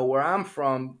again, where I'm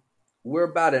from, we're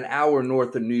about an hour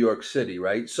north of New York City,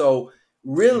 right? So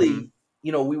really,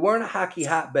 we weren't a hockey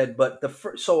hotbed, but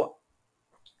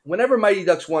whenever Mighty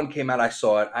Ducks 1 came out, I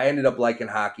saw it. I ended up liking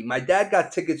hockey. My dad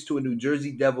got tickets to a New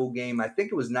Jersey Devil game. I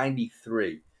think it was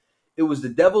 93. It was the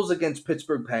Devils against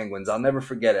Pittsburgh Penguins. I'll never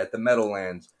forget it, at the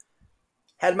Meadowlands.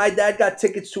 Had my dad got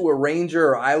tickets to a Ranger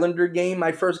or Islander game,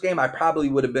 my first game, I probably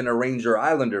would have been a Ranger or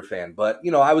Islander fan. But,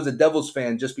 I was a Devils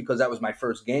fan just because that was my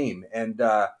first game. And,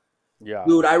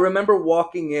 dude, I remember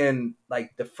walking in,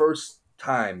 like, the first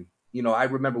time, I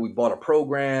remember we bought a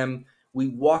program. We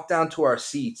walked down to our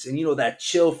seats, and, that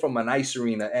chill from an ice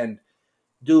arena. And,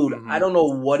 dude, I don't know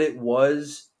what it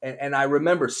was. And I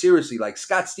remember, seriously, like,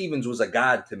 Scott Stevens was a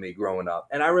god to me growing up.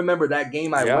 And I remember that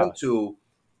game I went to,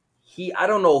 I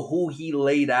don't know who he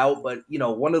laid out, but,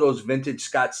 one of those vintage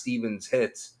Scott Stevens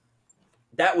hits.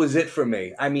 That was it for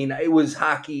me. I mean, it was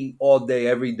hockey all day,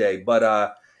 every day. But,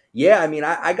 I mean,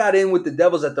 I got in with the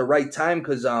Devils at the right time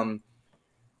because,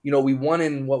 we won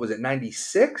in,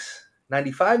 96?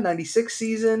 95, 96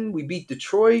 season. We beat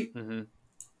Detroit.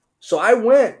 So I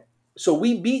went. So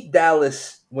we beat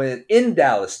Dallas in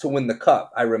Dallas to win the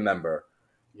cup, I remember.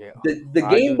 Yeah. The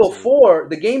game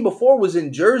before was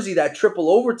in Jersey, that triple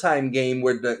overtime game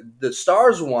where the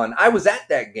Stars won. I was at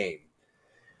that game.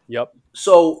 Yep.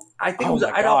 So I think was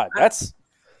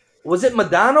it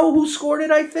Modano who scored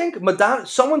it? I think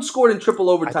someone scored in triple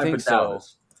overtime for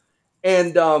Dallas. So.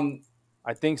 And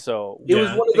I think so. It was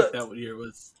Yeah, one I of think the. that year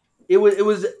was.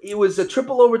 It was a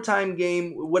triple overtime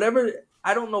game. Whatever.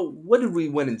 I don't know. What did we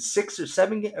win in 6 or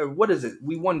 7 or what is it?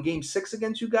 We won game 6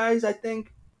 against you guys, I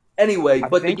think. Anyway, I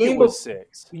but the think it game was of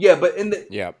 6. yeah, but in the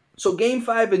Yeah. so game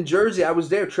 5 in Jersey, I was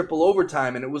there triple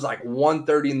overtime, and it was like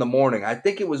 1:30 in the morning. I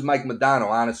think it was Mike Modano,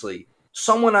 honestly.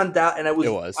 Someone on doubt, and It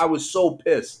was. I was so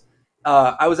pissed.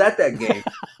 I was at that game,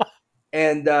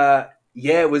 and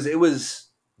yeah, it was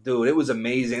dude, it was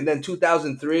amazing. And then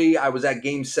 2003, I was at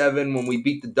Game 7 when we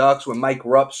beat the Ducks when Mike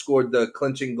Rupp scored the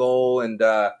clinching goal, and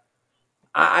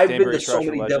I've been Danbury to so Trasher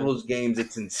many legend. Devils games,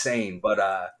 it's insane. But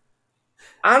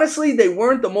honestly, they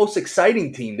weren't the most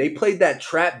exciting team. They played that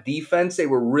trap defense. They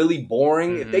were really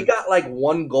boring. If they got like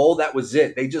one goal, that was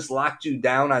it. They just locked you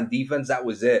down on defense. That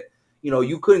was it. You know,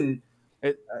 you couldn't.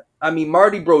 I mean,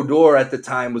 Marty Brodeur at the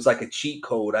time was like a cheat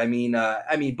code. I mean,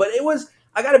 but it was.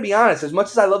 I got to be honest. As much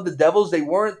as I love the Devils, they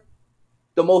weren't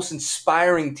the most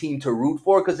inspiring team to root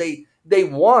for because they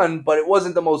won, but it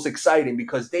wasn't the most exciting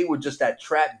because they were just that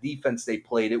trap defense they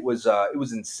played. It was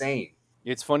insane.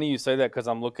 It's funny you say that because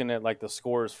I'm looking at like the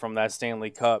scores from that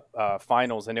Stanley Cup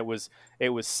finals, and it was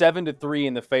 7-3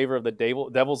 in the favor of the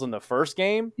Devils in the first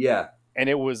game, Yeah. and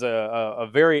it was a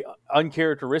very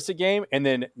uncharacteristic game, and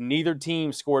then neither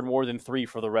team scored more than 3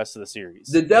 for the rest of the series.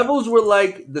 The Devils were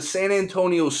like the San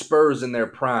Antonio Spurs in their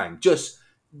prime. Just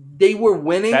they were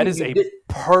winning. That is a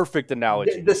perfect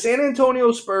analogy. The San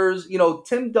Antonio Spurs, you know,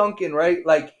 Tim Duncan, right?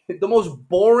 Like the most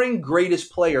boring,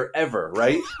 greatest player ever,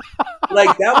 right?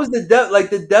 Like that was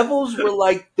the Devils were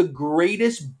like the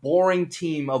greatest boring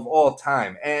team of all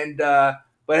time. And but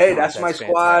hey, that's my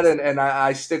squad, and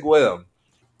I stick with them.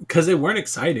 Because they weren't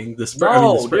exciting. The Spurs.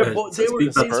 No,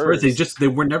 the Spurs. They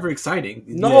were never exciting.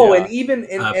 No, and even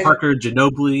Parker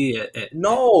Ginobili.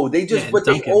 No, they just but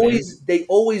Duncan, they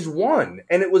always won,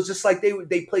 and it was just like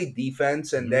they played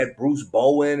defense, and they had Bruce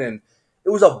Bowen, and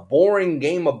it was a boring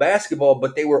game of basketball,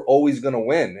 but they were always going to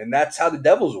win, and that's how the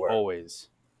Devils were. Always.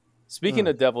 Speaking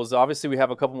of Devils, obviously we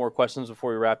have a couple more questions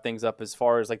before we wrap things up as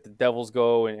far as like the Devils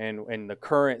go and the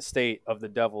current state of the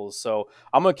Devils. So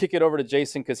I'm gonna kick it over to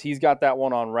Jason because he's got that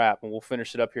one on wrap, and we'll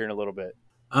finish it up here in a little bit.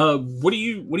 What are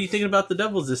you thinking about the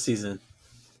Devils this season?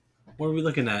 What are we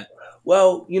looking at?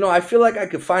 Well, you know, I feel like I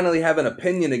could finally have an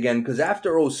opinion again because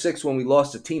after 06, when we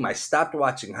lost the team, I stopped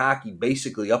watching hockey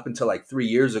basically up until like 3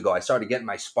 years ago. I started getting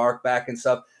my spark back and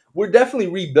stuff. We're definitely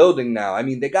rebuilding now. I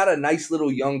mean, they got a nice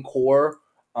little young core.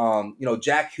 You know,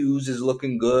 Jack Hughes is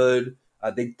looking good.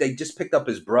 They just picked up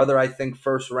his brother, I think,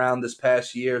 first round this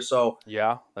past year. So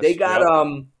yeah, they got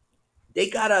who's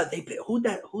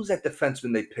that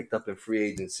defenseman they picked up in free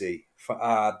agency?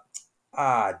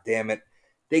 Damn it.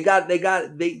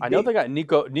 I know they got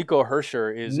Nico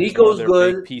Herscher is Nico's one of their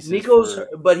good. big pieces Nico's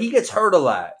but he gets hurt a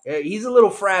lot. He's a little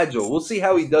fragile. We'll see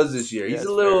how he does this year. He's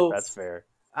a little. That's fair.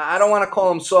 I don't want to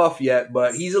call him soft yet,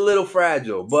 but he's a little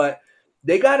fragile. But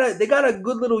they got a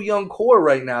good little young core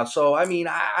right now. So I mean,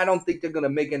 I don't think they're gonna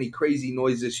make any crazy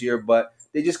noise this year, but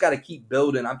they just got to keep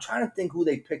building. I'm trying to think who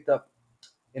they picked up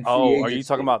in free agency. Are you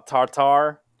talking about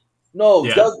Tartar? No,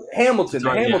 yeah. Doug Hamilton,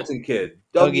 the Hamilton kid.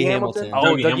 Dougie Hamilton.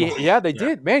 Oh, Dougie, yeah, they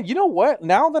did. Man, you know what?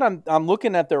 Now that I'm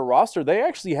looking at their roster, they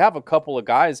actually have a couple of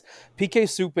guys. PK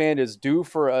Subban is due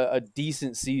for a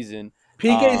decent season.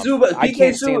 PK Subban,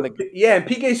 yeah, and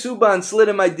PK Subban slid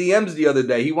in my DMs the other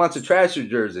day. He wants a Trasher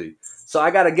jersey, so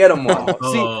I got to get him one.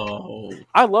 See,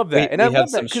 I love that, and I have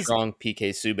some strong PK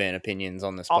Subban opinions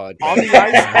on this pod. On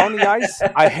the ice,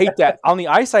 I hate that. On the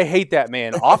ice, I hate that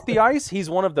man. Off the ice, he's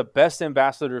one of the best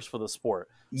ambassadors for the sport.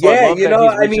 So yeah, you know,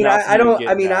 I mean, I don't.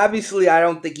 I mean, obviously, I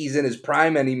don't think he's in his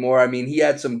prime anymore. I mean, he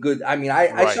had some good. I mean,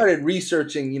 I started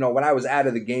researching, you know, when I was out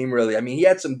of the game. Really, I mean, he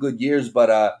had some good years,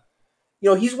 but you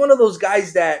know, he's one of those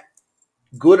guys that,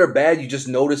 good or bad, you just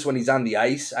notice when he's on the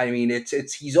ice. I mean,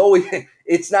 he's always,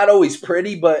 it's not always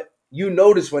pretty, but you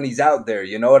notice when he's out there.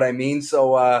 You know what I mean?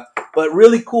 So, but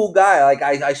really cool guy. Like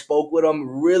I spoke with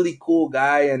him, really cool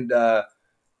guy, and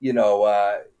you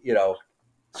know.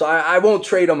 So I won't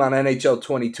trade him on NHL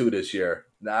 22 this year.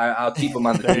 I'll keep him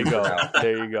on the team for now.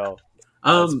 There you go.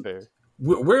 That's fair.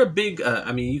 We're a big.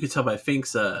 I mean, you can tell by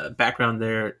Fink's background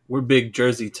there. We're big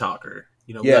jersey talker.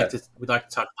 You know, we like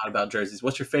to talk a lot about jerseys.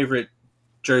 What's your favorite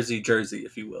jersey,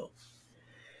 if you will?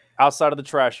 Outside of the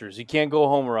Trashers, you can't go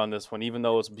homer on this one, even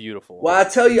though it's beautiful. Well,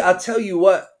 I'll tell you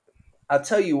what.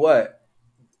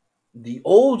 The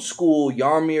old school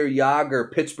Jaromir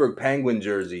Jagr Pittsburgh Penguin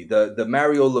jersey, the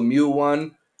Mario Lemieux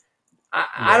one.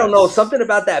 I don't know, something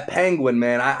about that Penguin,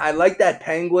 man. I like that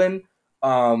Penguin.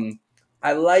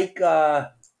 I like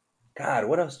God,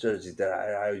 what else jerseys that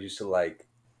I used to like?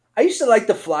 I used to like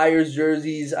the Flyers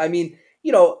jerseys. I mean,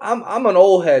 you know, I'm an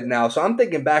old head now, so I'm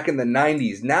thinking back in the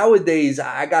 '90s. Nowadays,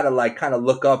 I gotta like kind of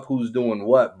look up who's doing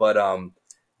what. But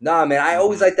nah, man, I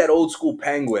always like that old school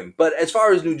Penguin. But as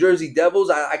far as New Jersey Devils,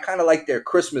 I kind of like their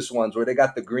Christmas ones where they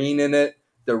got the green in it,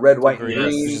 the red, white, and Agreed. I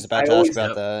was green. just about I to ask always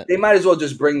about that. they might as well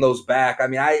just bring those back. I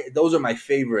mean, those are my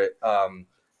favorite.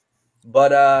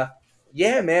 But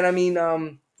yeah, man. I mean,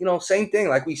 you know, same thing.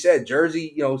 Like we said,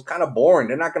 Jersey, you know, it's kind of boring.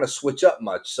 They're not going to switch up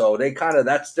much, so they kind of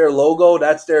that's their logo.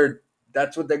 That's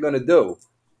what they're going to do.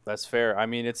 That's fair. I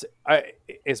mean,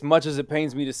 as much as it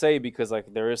pains me to say, because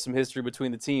like there is some history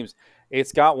between the teams,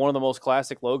 it's got one of the most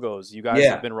classic logos. You guys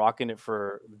Yeah. have been rocking it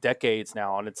for decades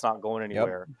now, and it's not going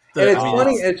anywhere. And it's I mean,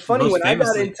 funny. It's funny most when I got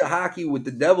famously- into hockey with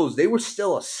the Devils, they were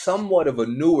still a somewhat of a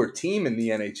newer team in the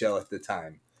NHL at the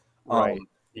time. Right.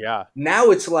 Yeah. Now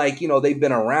it's like, you know, they've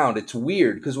been around. It's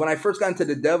weird because when I first got into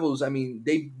the Devils, I mean,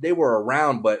 they were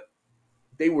around, but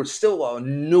they were still a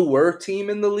newer team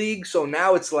in the league. So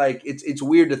now it's like it's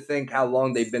weird to think how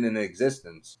long they've been in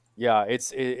existence. Yeah.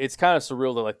 It's kind of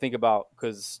surreal to like think about,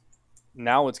 because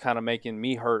now it's kind of making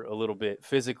me hurt a little bit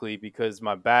physically because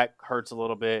my back hurts a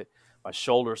little bit. My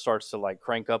shoulder starts to like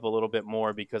crank up a little bit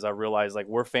more because I realize like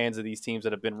we're fans of these teams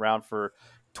that have been around for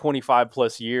 25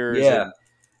 plus years. Yeah.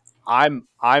 And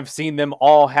I've seen them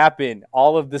all happen,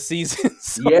 all of the seasons.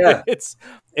 So Yeah. it's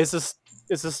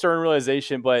a stern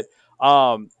realization. But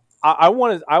I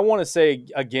want to say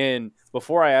again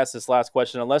before I ask this last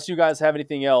question, unless you guys have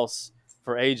anything else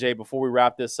for AJ before we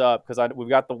wrap this up, because we've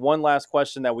got the one last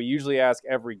question that we usually ask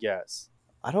every guest.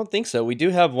 I don't think so. We do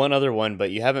have one other one, but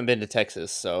you haven't been to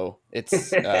Texas, so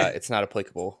it's not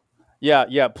applicable.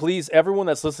 Yeah. Please, everyone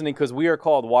that's listening, because we are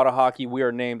called Wada Hockey. We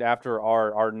are named after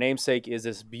our namesake is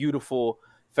this beautiful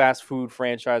fast food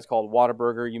franchise called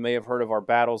Whataburger. You may have heard of our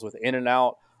battles with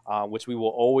In-N-Out, which we will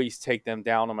always take them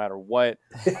down no matter what.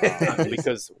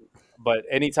 But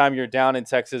anytime you're down in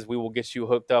Texas, we will get you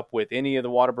hooked up with any of the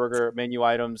Whataburger menu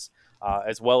items,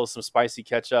 as well as some spicy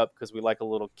ketchup, because we like a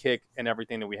little kick and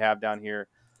everything that we have down here.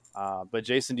 But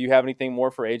Jason, do you have anything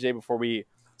more for AJ before we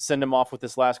send him off with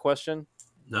this last question?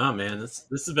 No, man, this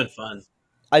has been fun.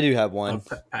 I do have one.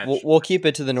 We'll keep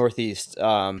it to the Northeast.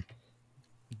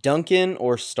 Dunkin'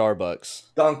 or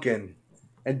Starbucks? Dunkin'.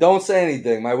 And don't say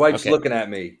anything. My wife's Okay. looking at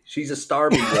me. She's a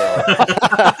Starby girl.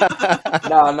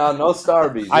 No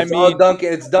Starbies. It's all mean-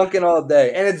 Dunkin'. It's Dunkin' all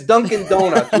day. And it's Dunkin'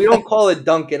 Donuts. We don't call it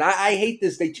Dunkin'. I hate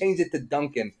this. They changed it to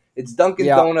Dunkin'. It's Dunkin'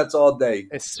 Yeah. Donuts all day.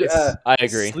 It's I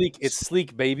agree. It's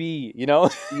sleek, baby. You know.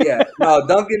 Yeah. No,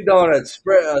 Dunkin' Donuts.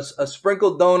 A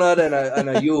sprinkled donut and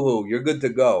a yoo-hoo. You're good to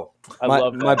go. I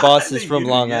love that. My boss is The from you,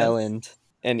 Long yes. Island.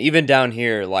 And even down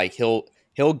here, like he'll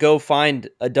go find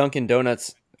a Dunkin'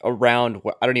 Donuts around.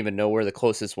 I don't even know where the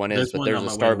closest one is, but one there's on a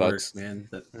my way to work, Starbucks. man,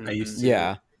 that I used to.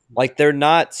 Yeah. Like they're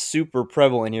not super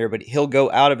prevalent here, but he'll go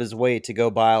out of his way to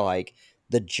go buy like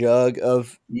the jug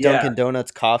of Yeah. Dunkin' Donuts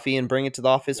coffee and bring it to the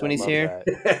office when I he's love here.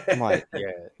 that. I'm like,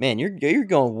 Yeah. man, you're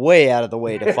going way out of the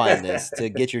way to find this to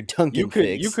get your Dunkin' You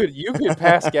fix. could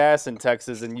pass gas in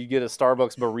Texas and you get a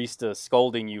Starbucks barista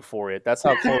scolding you for it. That's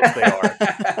how close they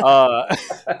are.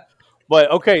 But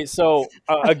okay, so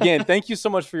again, thank you so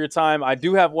much for your time. I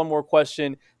do have one more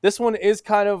question. This one is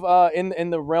kind of in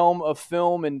the realm of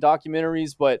film and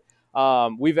documentaries, but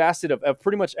we've asked it of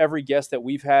pretty much every guest that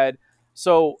we've had.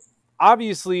 So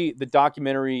obviously, the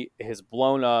documentary has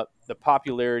blown up. The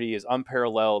popularity is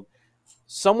unparalleled.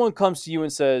 Someone comes to you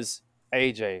and says,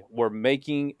 AJ, we're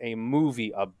making a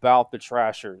movie about the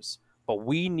Trashers, but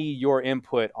we need your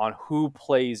input on who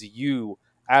plays you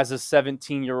as a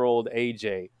 17-year-old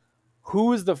AJ.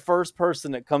 Who is the first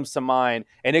person that comes to mind?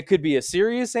 And it could be a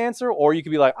serious answer, or you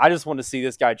could be like, I just want to see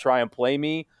this guy try and play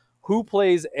me. Who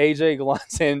plays AJ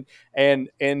Gallanton and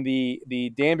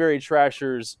the Danbury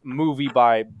Trashers movie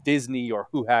by Disney or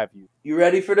who have you? You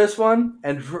ready for this one?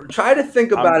 And try to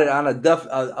think about it on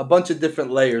a bunch of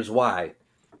different layers. Why?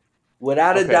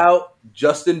 Without a Okay. doubt,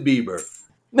 Justin Bieber.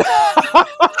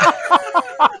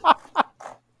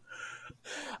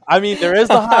 I mean, there is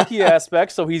the hockey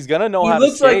aspect, so he's gonna know He how to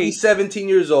looks skate. like he's 17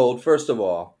 years old, first of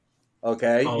all.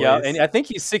 Okay? Oh, Yeah, Always. and I think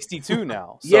he's 62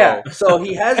 now. So. Yeah, so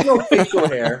he has no facial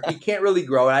hair. He can't really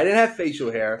grow it. I didn't have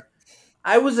facial hair.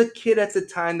 I was a kid at the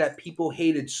time that people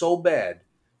hated so bad,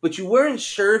 but you weren't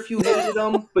sure if you hated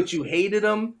him, but you hated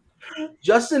him.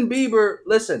 Justin Bieber,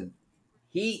 listen,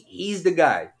 he's the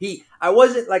guy. I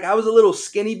was a little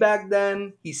skinny back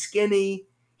then. He's skinny.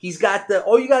 He's got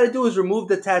all you got to do is remove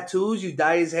the tattoos. You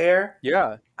dye his hair.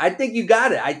 Yeah, I think you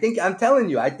got it. I'm telling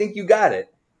you, I think you got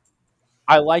it.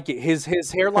 I like it.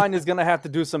 His hairline is gonna have to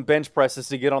do some bench presses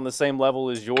to get on the same level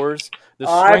as yours. The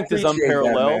Oh, I strength is appreciate that,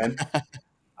 unparalleled. man.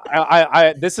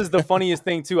 This is the funniest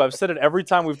thing too. I've said it every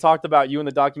time we've talked about you in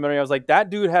the documentary. I was like, that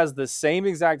dude has the same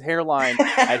exact hairline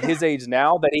at his age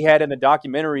now that he had in the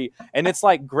documentary, and it's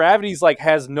like gravity's like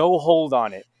has no hold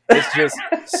on it. It's just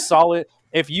solid.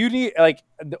 If you need like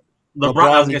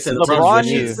LeBron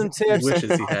needs some tips.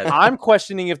 Wishes he had. I'm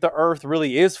questioning if the Earth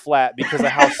really is flat because of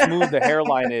how smooth the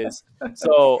hairline is.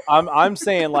 So I'm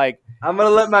saying like I'm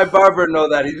gonna let my barber know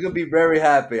that he's gonna be very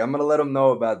happy. I'm gonna let him know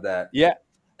about that. Yeah.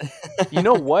 You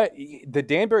know what? The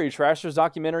Danbury Trashers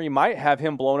documentary might have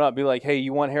him blown up. Be like, hey,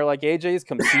 you want hair like AJ's?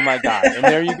 Come see my guy. And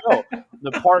there you go.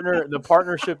 The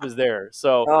partnership is there.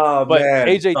 So, but man.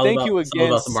 AJ, thank you again. It's all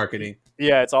about the marketing.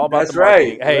 Yeah, it's all about That's the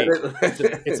marketing. right.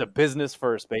 Hey, it's a business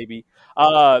first, baby.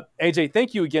 AJ,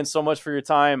 thank you again so much for your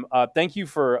time. Thank you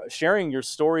for sharing your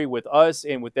story with us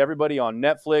and with everybody on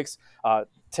Netflix.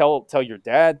 Tell your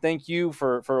dad thank you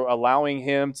for allowing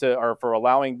him to, or for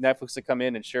allowing Netflix to come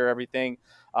in and share everything.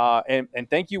 And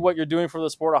thank you what you're doing for the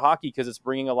sport of hockey, because it's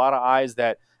bringing a lot of eyes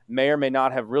that may or may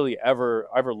not have really ever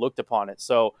looked upon it.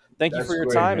 So thank you for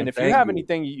your time. Man. And if Thank you have you.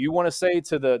 anything you want to say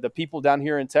to the people down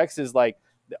here in Texas, like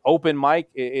the open mic,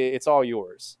 it's all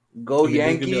yours. Go There's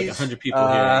Yankees. gonna be like 100 people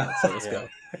here, so let's go.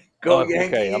 Go Yankees.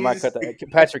 Okay, I might cut that.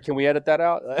 Patrick, can we edit that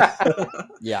out?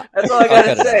 Yeah. That's all I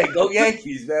gotta cut it say. Go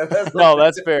Yankees, man. No,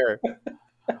 that's fair.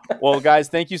 Well, guys,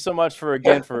 thank you so much for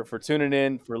tuning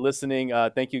in, for listening.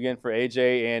 Thank you again for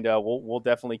AJ, and we'll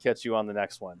definitely catch you on the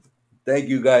next one. Thank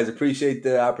you, guys. Appreciate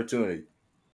the opportunity.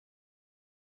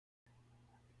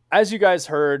 As you guys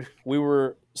heard, we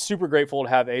were super grateful to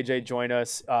have AJ join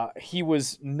us. He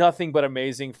was nothing but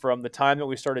amazing from the time that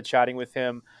we started chatting with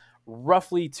him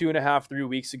roughly 2.5, 3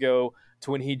 weeks ago to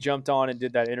when he jumped on and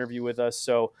did that interview with us.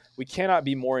 So we cannot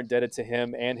be more indebted to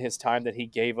him and his time that he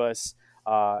gave us.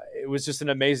 It was just an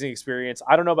amazing experience.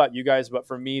 I don't know about you guys, but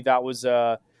for me, that was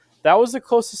the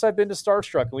closest I've been to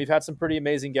starstruck. And we've had some pretty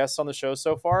amazing guests on the show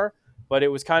so far, but it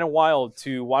was kind of wild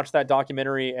to watch that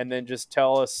documentary and then just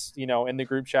tell us, in the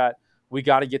group chat, we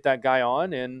got to get that guy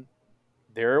on. And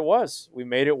there it was. We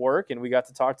made it work, and we got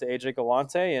to talk to AJ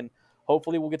Galante, and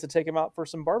hopefully we'll get to take him out for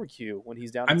some barbecue when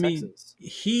he's down in Texas.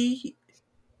 He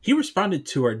responded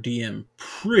to our DM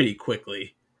pretty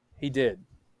quickly. He did.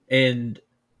 And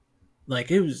like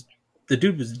the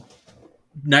dude was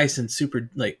nice and super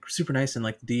nice in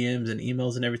like DMs and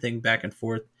emails and everything back and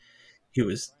forth. He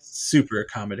was super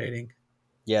accommodating.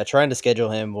 Yeah, trying to schedule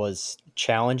him was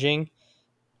challenging,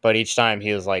 but each time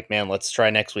he was like, man, let's try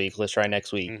next week.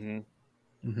 Mm-hmm.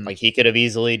 Mm-hmm. Like he could have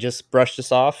easily just brushed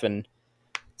us off and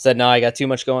said, no, I got too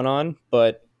much going on,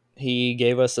 but he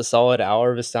gave us a solid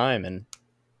hour of his time, and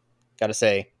gotta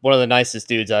say, one of the nicest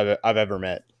dudes I've ever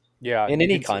met. Yeah, in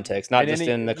any context, not just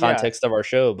in the context of our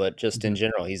show, but just in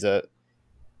general. He's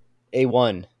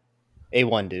A1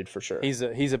 dude for sure. He's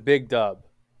a big dub,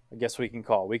 I guess we can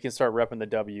call. We can start repping the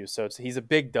W. So he's a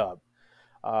big dub.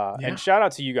 And shout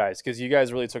out to you guys, because you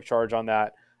guys really took charge on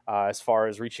that as far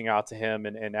as reaching out to him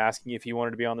and asking if he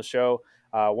wanted to be on the show.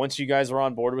 Once you guys were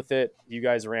on board with it, you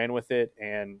guys ran with it,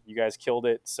 and you guys killed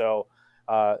it. So,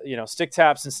 stick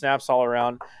taps and snaps all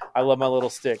around. I love my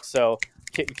little stick. So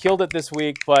killed it this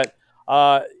week. But,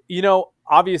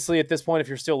 obviously at this point, if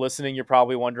you're still listening, you're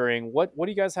probably wondering, what do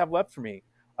you guys have left for me?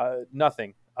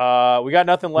 Nothing. We got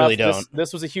nothing left. Really don't.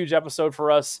 This was a huge episode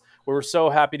for us. We were so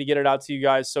happy to get it out to you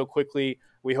guys so quickly.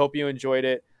 We hope you enjoyed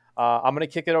it. I'm going to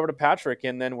kick it over to Patrick,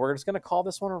 and then we're just going to call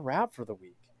this one a wrap for the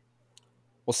week.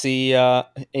 We'll see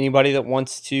anybody that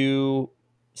wants to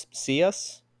see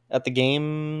us at the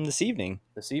game this evening.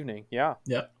 Yeah.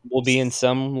 We'll be in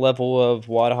some level of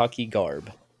Wada hockey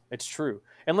garb. It's true.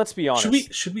 And let's be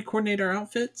honest. Should we coordinate our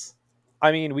outfits?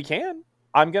 I mean, we can.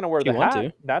 I'm going to wear the hat.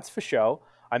 To. That's for show.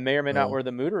 I may or may not wear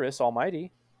the Mooterus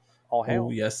Almighty. All hail.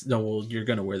 Oh, yes. No, well, you're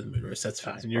going to wear the Mooterus. That's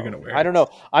fine. You're going to wear it. I don't know.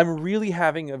 I'm really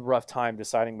having a rough time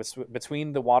deciding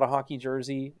between the Wada hockey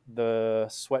jersey, the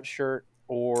sweatshirt,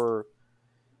 or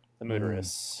the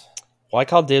Mooterus. Well, I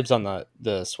call dibs on the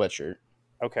sweatshirt.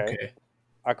 Okay.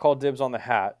 I call dibs on the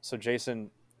hat. So,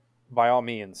 Jason, by all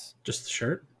means. Just the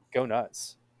shirt? Go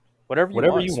nuts.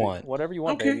 Whatever you want. Whatever you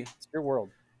want, baby. It's your world.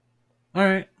 All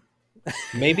right.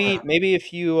 Maybe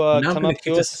if you come up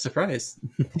to us, a surprise.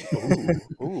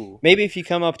 Ooh. Maybe if you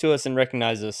come up to us and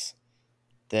recognize us,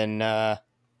 then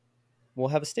we'll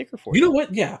have a sticker for you. You know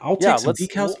what? Yeah, I'll take some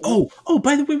decals. Oh,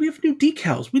 by the way, we have new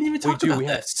decals. We didn't even talk about We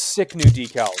that. have sick new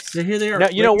decals. So here they are. Now,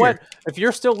 you know what? If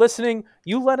you're still listening,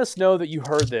 you let us know that you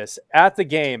heard this at the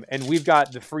game, and we've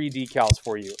got the free decals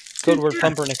for you. Code word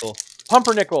Pumpernickel.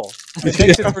 Pumpernickel makes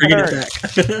its Bringing return. it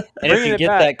back. And if Bringing you it get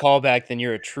back. that call back, then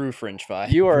you're a true French fry.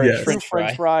 You are Yes. a true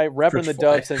French fry, repping French the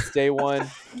fry. dub since day one.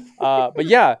 But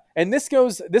yeah, and this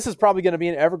is probably going to be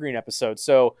an evergreen episode.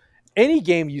 So any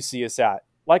game you see us at,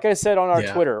 like I said on our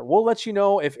Yeah. Twitter, we'll let you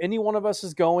know if any one of us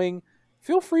is going.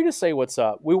 Feel free to say what's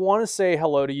up. We want to say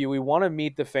hello to you. We want to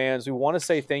meet the fans. We want to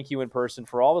say thank you in person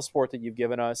for all the support that you've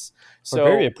given us. So We're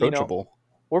very you know, approachable.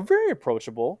 we're very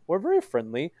approachable. We're very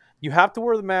friendly. You have to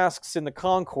wear the masks in the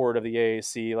concourse of the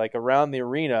AAC, like around the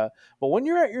arena. But when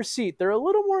you're at your seat, they're a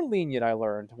little more lenient, I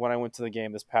learned when I went to the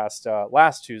game this past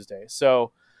last Tuesday.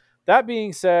 So that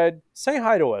being said, say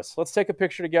hi to us. Let's take a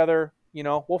picture together. You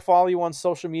know, we'll follow you on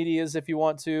social medias if you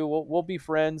want to. We'll be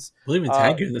friends. We'll even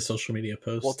tag you in the social media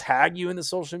post. We'll tag you in the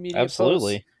social media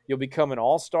Absolutely. posts. You'll become an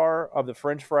all-star of the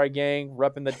French Fry Gang,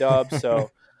 repping the dub.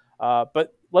 So,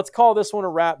 but let's call this one a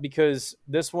wrap because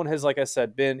this one has, like I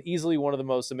said, been easily one of the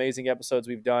most amazing episodes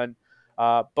we've done.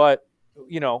 But,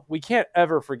 you know, we can't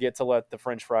ever forget to let the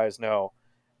French Fries know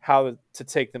how to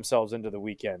take themselves into the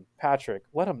weekend. Patrick,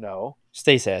 let them know.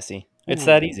 Stay sassy. It's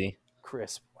that Ooh. easy.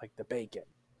 Crisp like the bacon.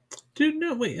 Dude,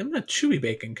 no, wait, I'm not chewy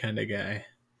bacon kind of guy.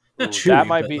 Not Ooh, chewy, that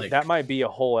might but be like, that might be a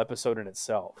whole episode in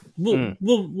itself.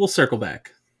 We'll circle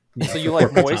back. So you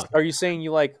like Pork moist? chop. Are you saying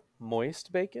you like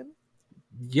moist bacon?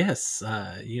 Yes,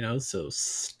 so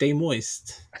stay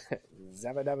moist.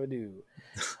 Zabadabadoo.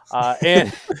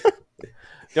 And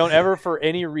don't ever, for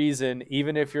any reason,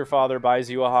 even if your father buys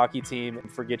you a hockey team,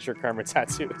 forget your karma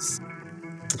tattoos.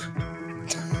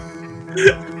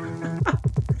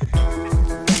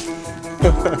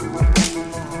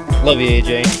 Love you,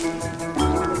 AJ.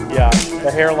 Yeah, the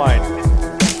hairline.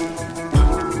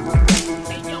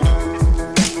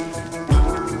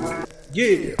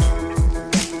 Yeah.